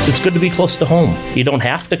get. It's good to be close to home. You don't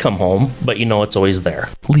have to come home, but it's always there.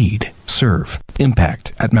 Lead, serve,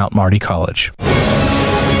 impact at Mount Marty College.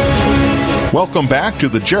 Welcome back to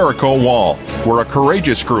the Jericho Wall, where a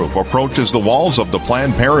courageous group approaches the walls of the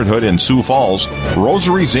Planned Parenthood in Sioux Falls,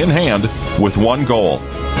 rosaries in hand, with one goal: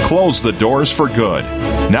 close the doors for good.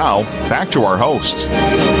 Now, back to our host.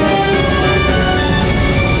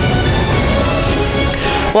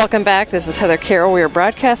 Welcome back. This is Heather Carroll. We are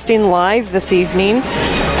broadcasting live this evening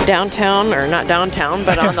downtown, or not downtown,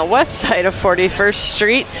 but on the west side of 41st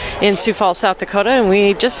Street in Sioux Falls, South Dakota. And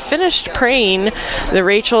we just finished praying the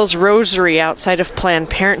Rachel's Rosary outside of Planned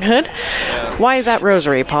Parenthood. Why that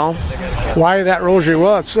rosary, Paul? Why that rosary?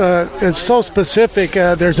 Well, it's so specific.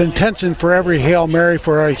 There's intention for every Hail Mary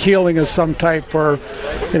for a healing of some type.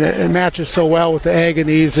 And it matches so well with the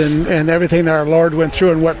agonies and everything that our Lord went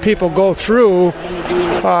through and what people go through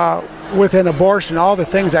with an abortion, all the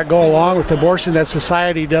things that go along with abortion that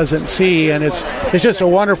society doesn't see. And it's just a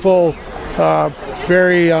wonderful,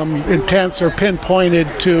 very intense or pinpointed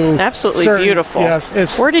to absolutely certain, beautiful.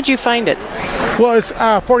 Yes. Where did you find it? Well, it's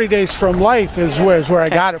 40 Days from Life is where I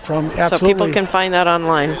got it from. Absolutely. So people can find that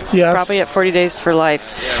online. Yes. Probably at 40 Days for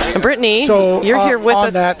Life. And Brittany, so, you're here with on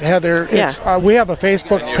us. On that, Heather, we have a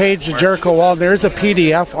Facebook page, the Jericho Wall. There's a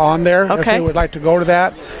PDF on there if you would like to go to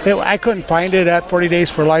that. I couldn't find it at 40 Days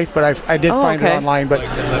for Life, but I did find it online. But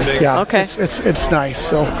yeah, it's nice.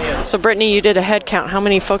 So Brittany, you did a head count. How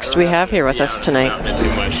many folks do we have here with us tonight?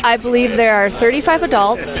 I believe there are 35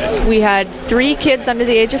 adults. We had 3 kids under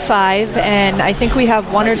the age of 5, and I think we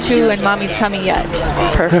have 1 or 2 in mommy's tummy yet.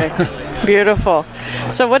 Perfect. Beautiful.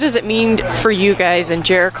 So what does it mean for you guys in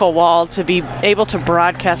Jericho Wall to be able to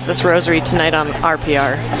broadcast this rosary tonight on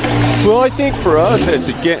RPR? Well, I think for us,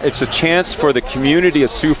 it's a chance for the community of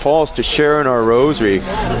Sioux Falls to share in our rosary.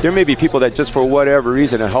 There may be people that just for whatever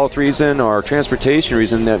reason, a health reason or transportation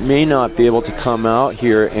reason, that may not be able to come out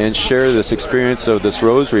here and share this experience of this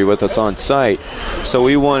rosary with us on site. So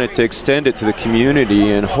we wanted to extend it to the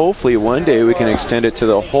community, and hopefully one day we can extend it to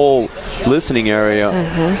the whole listening area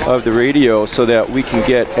of the radio so that we can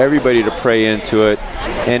get everybody to pray into it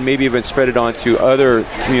and maybe even spread it on to other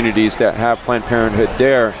communities that have Planned Parenthood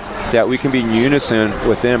there, that we can be in unison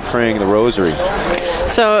with them praying the rosary.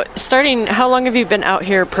 So, how long have you been out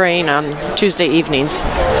here praying on Tuesday evenings?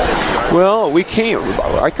 Well,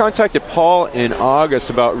 I contacted Paul in August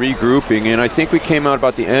about regrouping, and I think we came out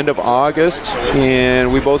about the end of August,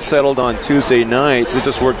 and we both settled on Tuesday nights. It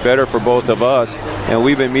just worked better for both of us, and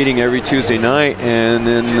we've been meeting every Tuesday night, and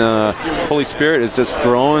then the Holy Spirit has just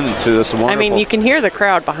grown to this wonderful... I mean, you can hear the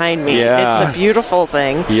crowd behind me. Yeah. It's a beautiful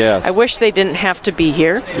thing. Yes. I wish they didn't have to be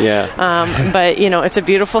here. Yeah. But, it's a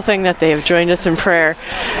beautiful thing that they have joined us in prayer.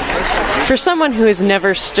 For someone who has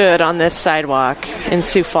never stood on this sidewalk in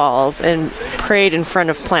Sioux Falls and prayed in front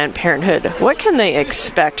of Planned Parenthood, what can they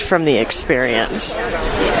expect from the experience?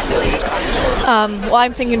 Well,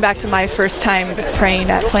 I'm thinking back to my first time praying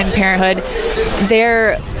at Planned Parenthood.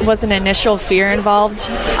 There was an initial fear involved,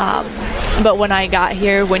 but when I got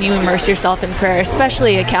here, when you immerse yourself in prayer,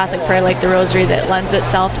 especially a Catholic prayer like the Rosary that lends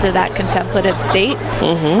itself to that contemplative state,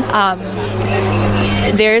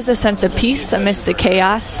 there is a sense of peace amidst the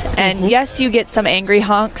chaos. And yes, you get some angry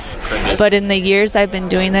honks, but in the years I've been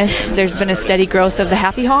doing this, there's been a steady growth of the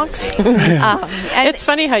happy honks. And it's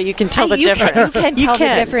funny how you can tell the difference. You can tell the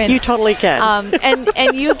difference. You totally can.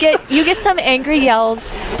 And you get some angry yells,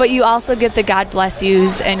 but you also get the God bless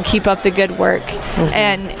yous and keep up the good work.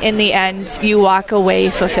 And in the end, you walk away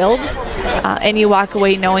fulfilled. And you walk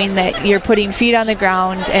away knowing that you're putting feet on the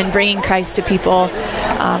ground and bringing Christ to people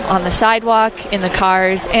on the sidewalk, in the cars,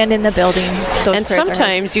 and in the building. And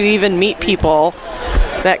sometimes you even meet people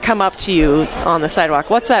that come up to you on the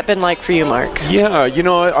sidewalk. What's that been like for you, Mark? Yeah,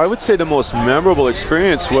 I would say the most memorable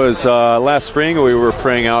experience was last spring. We were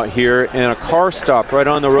praying out here, and a car stopped right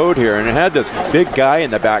on the road here, and it had this big guy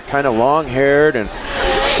in the back, kind of long-haired, and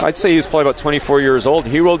I'd say he was probably about 24 years old.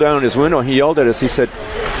 He rolled down his window, he yelled at us, he said,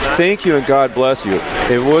 "Thank you and God bless you.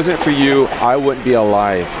 If it wasn't for you, I wouldn't be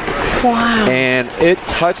alive." Wow. And it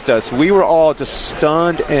touched us. We were all just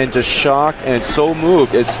stunned and just shocked and so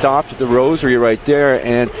moved. It stopped the rosary right there.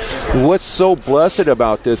 And what's so blessed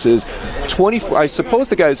about this is 24, I suppose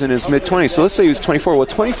the guy was in his mid-20s, so let's say he was 24. Well,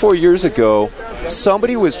 24 years ago,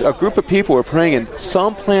 a group of people were praying in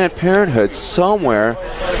some Planned Parenthood somewhere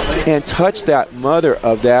and touched that mother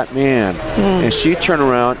of that man. And she turned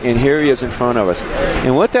around, and here he is in front of us.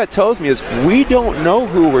 And what that tells me is we don't know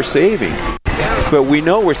who we're saving, but we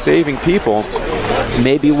know we're saving people.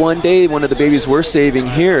 Maybe one day one of the babies we're saving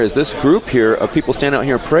here is this group here of people stand out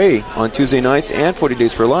here and pray on Tuesday nights and 40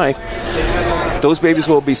 Days for Life. Those babies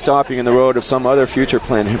will be stopping in the road of some other future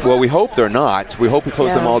plan. Well, we hope they're not. We hope we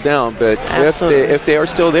close them all down. But if they are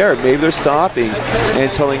still there, maybe they're stopping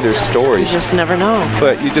and telling their stories. You just never know.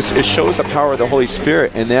 But it shows the power of the Holy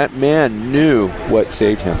Spirit, and that man knew what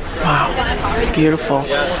saved him. Wow, beautiful.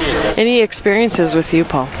 Any experiences with you,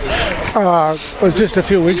 Paul? It was just a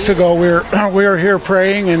few weeks ago. We were here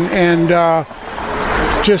praying, and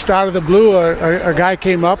just out of the blue, a guy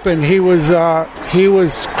came up, and he was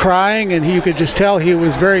crying, and you could just tell he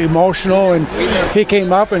was very emotional. And he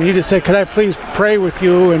came up, and he just said, "Could I please pray with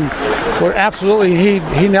you?" And well, absolutely.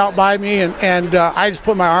 He knelt by me, and I just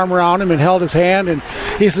put my arm around him and held his hand. And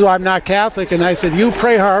he said, "Well, I'm not Catholic." And I said, "You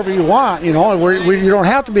pray however you want. You don't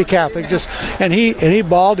have to be Catholic." And he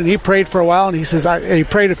bawled, and he prayed for a while. And he says, he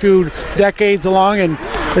prayed a few decades along, and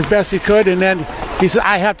as best he could. And then he said,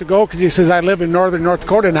 "I have to go," because he says, "I live in northern North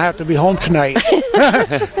Dakota and I have to be home tonight."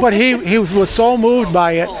 But he was so moved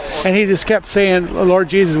by it, and he just kept saying, "Lord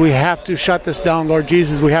Jesus, we have to shut this down. Lord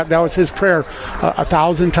Jesus, that was his prayer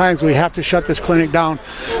 1,000 times. We have to shut this clinic down."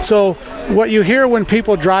 So what you hear when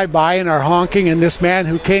people drive by and are honking, and this man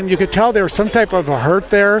who came, you could tell there was some type of a hurt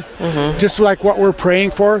there, just like what we're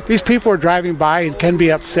praying for. These people are driving by and can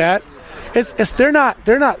be upset. They're not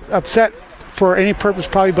upset for any purpose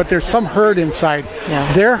probably, but there's some hurt inside.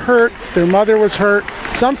 Yeah. They're hurt. Their mother was hurt.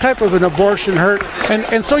 Some type of an abortion hurt,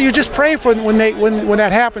 and so you just pray for them when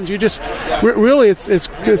that happens. You just really it's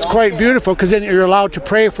quite beautiful, because then you're allowed to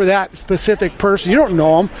pray for that specific person. You don't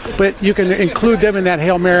know them, but you can include them in that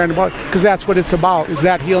Hail Mary, because that's what it's about, is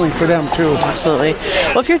that healing for them too. Absolutely.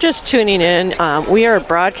 Well, if you're just tuning in, we are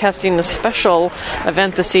broadcasting a special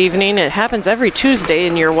event this evening. It happens every Tuesday,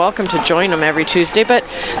 and you're welcome to join them every Tuesday. But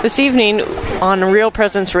this evening on Real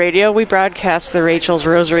Presence Radio, we broadcast the Rachel's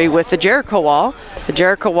Rosary with the Jericho Wall. The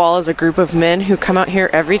Jericho Wall is a group of men who come out here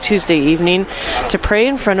every Tuesday evening to pray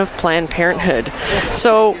in front of Planned Parenthood.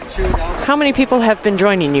 So, how many people have been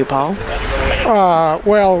joining you, Paul?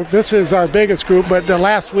 Well, this is our biggest group, but the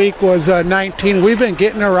last week was 19. We've been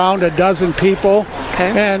getting around a dozen people.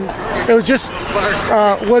 Okay. And it was just,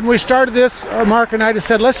 when we started this, Mark and I just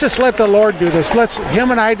said, let's just let the Lord do this.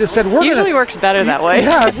 Him and I just said, Usually works better that way.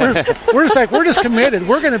 Yeah, we're just committed.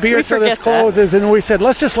 We're going to be here till this closes. And we said,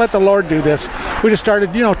 let's just let the Lord do this. We just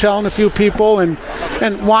started, telling a few people and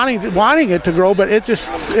wanting it to grow, but it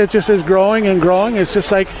just is growing and growing. It's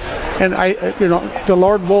just like, and the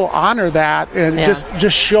Lord will honor that, and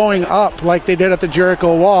just showing up like they did at the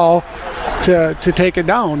Jericho Wall to take it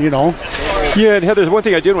down. Yeah, and Heather, one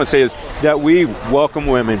thing I did want to say is that we welcome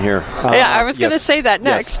women here. I was going to say that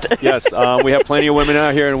next. Yes, we have plenty of women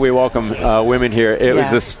out here, and we welcome women here. It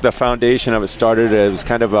was the foundation of it started. It was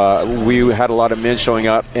kind of we had a lot of men showing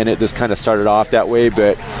up, and it just kind of started off that way,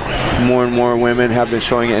 but more and more women have been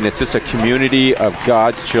showing, and it's just a community of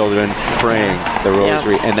God's children praying the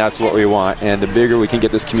rosary, and that's what we want. And the bigger we can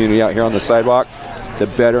get this community out here on the sidewalk, the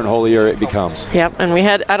better and holier it becomes. Yep, and we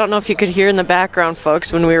had, I don't know if you could hear in the background,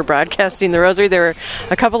 folks, when we were broadcasting the rosary, there were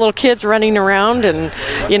a couple little kids running around, and,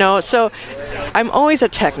 so I'm always a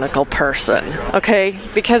technical person, okay,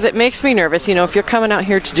 because it makes me nervous, if you're coming out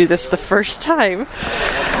here to do this the first time,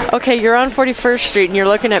 okay, you're on 41st Street, and you're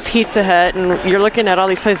looking at Pizza Hut, and you're looking at all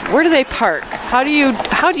these places. Where do they park? How do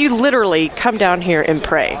you literally come down here and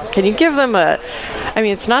pray? Can you give them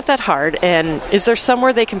it's not that hard, and is there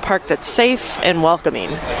somewhere they can park that's safe and welcoming?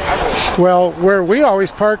 Well, where we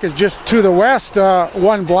always park is just to the west,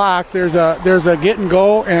 1 block. There's a Get and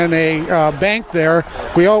Go and a bank there.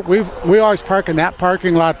 We always park in that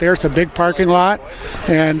parking lot there. It's a big parking lot,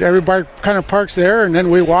 and everybody kind of parks there, and then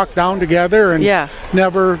we walk down together, and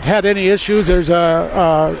never had any issues. There's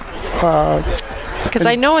because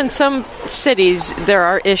I know in some cities there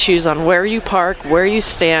are issues on where you park, where you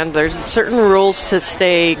stand. There's certain rules to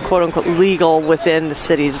stay, quote-unquote, legal within the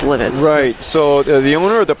city's limits. Right. So the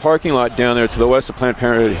owner of the parking lot down there to the west of Planned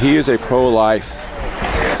Parenthood, he is a pro-life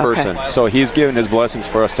person. Okay. So he's given his blessings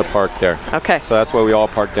for us to park there. Okay. So that's why we all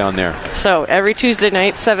park down there. So every Tuesday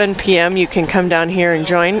night, 7 p.m., you can come down here and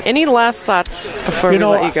join. Any last thoughts before we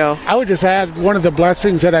let you go? I would just add, one of the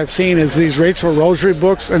blessings that I've seen is these Rachel Rosary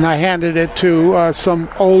books, and I handed it to an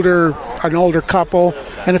older couple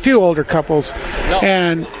and a few older couples.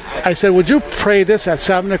 And I said, would you pray this at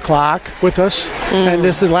 7 o'clock with us? And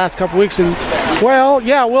this is the last couple weeks. And, well,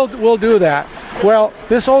 yeah, we'll do that. Well,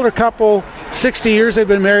 this older couple, 60 years they've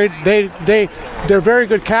been married, they're very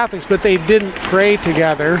good Catholics, but they didn't pray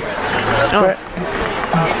together. But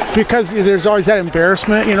because there's always that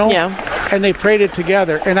embarrassment, Yeah. And they prayed it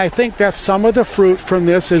together. And I think that's some of the fruit from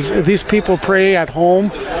this is these people pray at home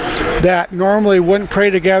that normally wouldn't pray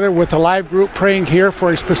together with a live group praying here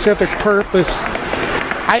for a specific purpose.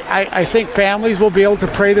 I think families will be able to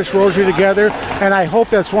pray this rosary together, and I hope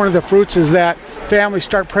that's one of the fruits is that families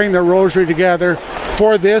start praying their rosary together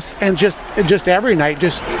for this, and just every night,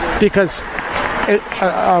 just because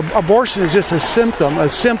abortion is just a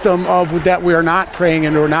symptom of that we are not praying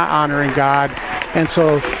and we're not honoring God. And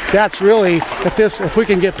so that's really, if we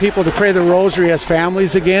can get people to pray the rosary as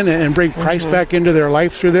families again and bring Christ back into their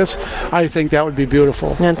life through this, I think that would be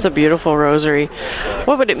beautiful. That's a beautiful rosary.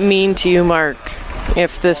 What would it mean to you, Mark,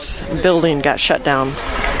 if this building got shut down?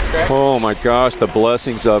 Oh my gosh, the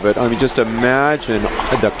blessings of it. I mean, just imagine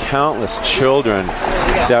the countless children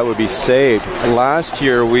that would be saved. Last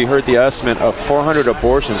year, we heard the estimate of 400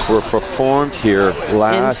 abortions were performed here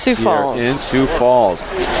last year in Sioux Falls.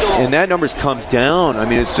 And that number's come down. I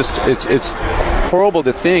mean, it's horrible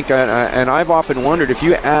to think. And I've often wondered, if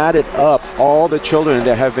you added up all the children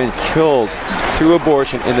that have been killed through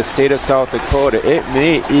abortion in the state of South Dakota, it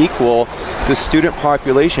may equal the student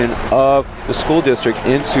population of the school district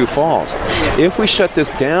in Sioux Falls. If we shut this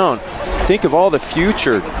down, think of all the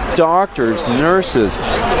future doctors, nurses,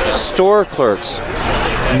 store clerks,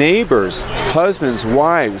 neighbors, husbands,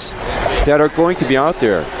 wives that are going to be out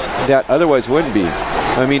there that otherwise wouldn't be.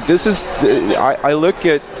 I mean, this is, I look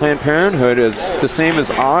at Planned Parenthood as the same as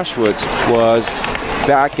Auschwitz was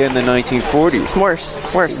back in the 1940s.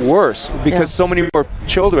 Worse, because so many more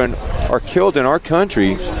children are killed in our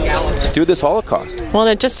country through this Holocaust. Well,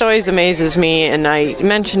 it just always amazes me, and I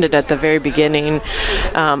mentioned it at the very beginning,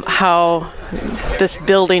 how this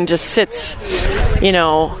building just sits,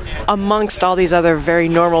 amongst all these other very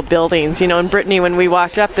normal buildings. In Brittany, when we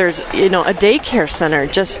walked up, there's, a daycare center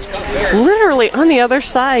just literally on the other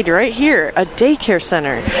side right here, a daycare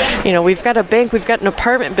center. We've got a bank, we've got an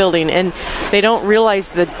apartment building, and they don't realize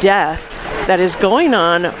the death that is going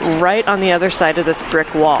on right on the other side of this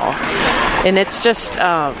brick wall. And it's just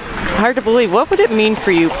hard to believe. What would it mean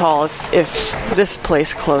for you, Paul, if this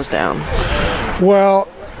place closed down? Well,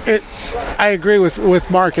 I agree with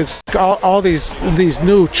Mark. It's all these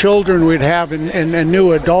new children we'd have and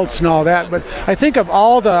new adults and all that. But I think of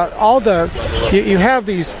all the you have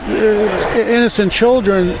these innocent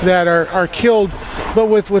children that are killed. But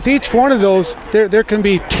with each one of those, there can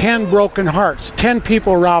be 10 broken hearts, 10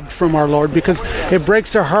 people robbed from our Lord, because it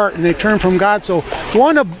breaks their heart and they turn from God. So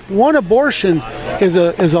one abortion is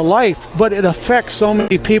a life, but it affects so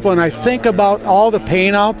many people. And I think about all the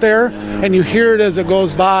pain out there, and you hear it as it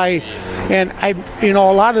goes by. And I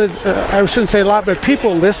shouldn't say a lot, but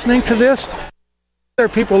people listening to this, there are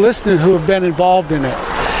people listening who have been involved in it.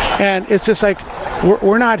 And it's just like,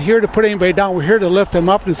 we're not here to put anybody down. We're here to lift them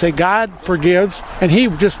up and say God forgives, and He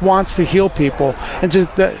just wants to heal people. And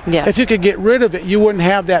if you could get rid of it, you wouldn't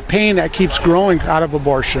have that pain that keeps growing out of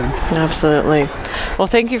abortion. Absolutely. Well,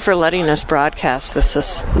 thank you for letting us broadcast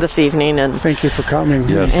this evening, and thank you for coming.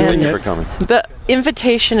 Yes, thank you for coming. The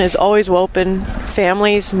invitation is always open.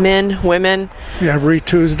 Families, men, women. Every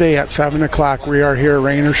Tuesday at 7:00, we are here,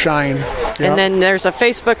 rain or shine. Yep. And then there's a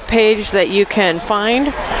Facebook page that you can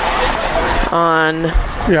find on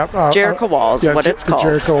Jericho Wall is what it's called. The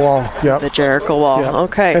Jericho Wall. Yep. The Jericho Wall. Yep.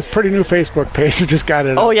 Okay. It's a pretty new Facebook page. We just got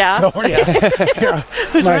it. Oh, yeah? So, yeah.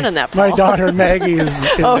 Who's running that, Paul? My daughter Maggie is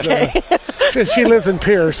okay. She lives in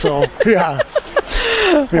Pierce, so yeah.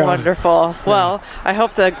 Wonderful. Well, I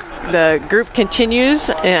hope the group continues,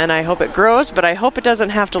 and I hope it grows, but I hope it doesn't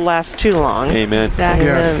have to last too long. Amen. Exactly.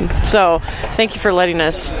 Yes. So thank you for letting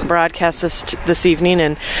us broadcast this evening,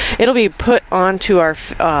 and it'll be put onto our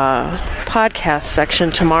podcast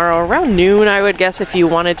section tomorrow around noon, I would guess, if you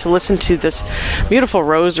wanted to listen to this beautiful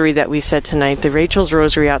rosary that we said tonight, the Rachel's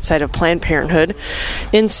Rosary outside of Planned Parenthood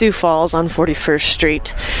in Sioux Falls on 41st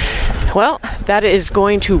Street. Well, that is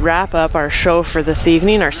going to wrap up our show for this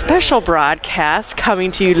evening, our special broadcast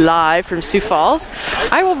coming to you live from Sioux Falls.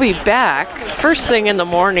 I will be back first thing in the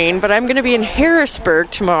morning, but I'm going to be in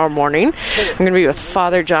Harrisburg tomorrow morning. I'm going to be with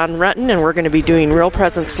Father John Rutten, and we're going to be doing Real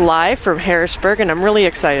Presence Live from Harrisburg, and I'm really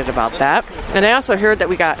excited about that. And I also heard that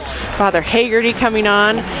we got Father Hagerty coming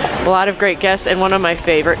on, a lot of great guests, and one of my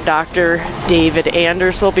favorite, Dr. David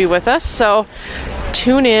Anders, will be with us. So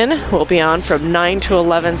tune in. We'll be on from 9 to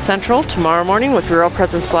 11 Central tomorrow morning with Real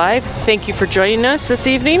Presence Live. Thank you for joining us this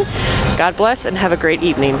evening. God bless and have a great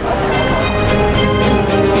evening.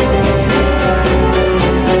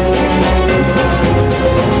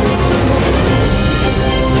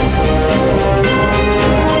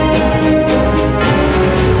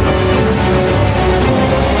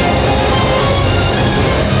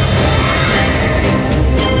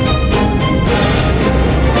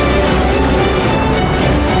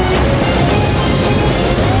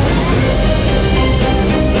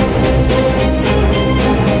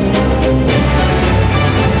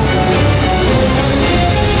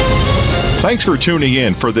 Thanks for tuning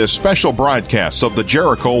in for this special broadcast of the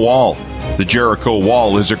Jericho Wall. The Jericho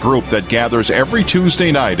Wall is a group that gathers every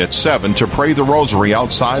Tuesday night at 7 to pray the rosary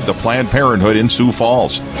outside the Planned Parenthood in Sioux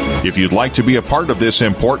Falls. If you'd like to be a part of this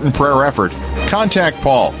important prayer effort, contact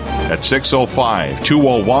Paul at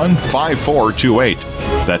 605-201-5428.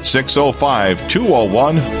 That's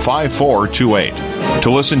 605-201-5428. To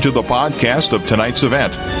listen to the podcast of tonight's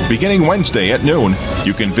event, beginning Wednesday at noon,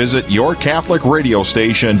 you can visit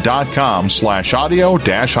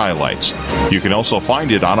yourcatholicradiostation.com/audio-highlights. You can also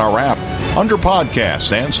find it on our app, under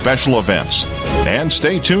podcasts and special events. And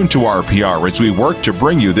stay tuned to RPR as we work to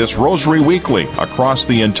bring you this Rosary Weekly across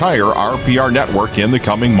the entire RPR network in the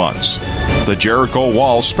coming months. The Jericho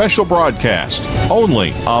Wall special broadcast,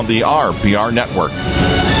 only on the RPR network.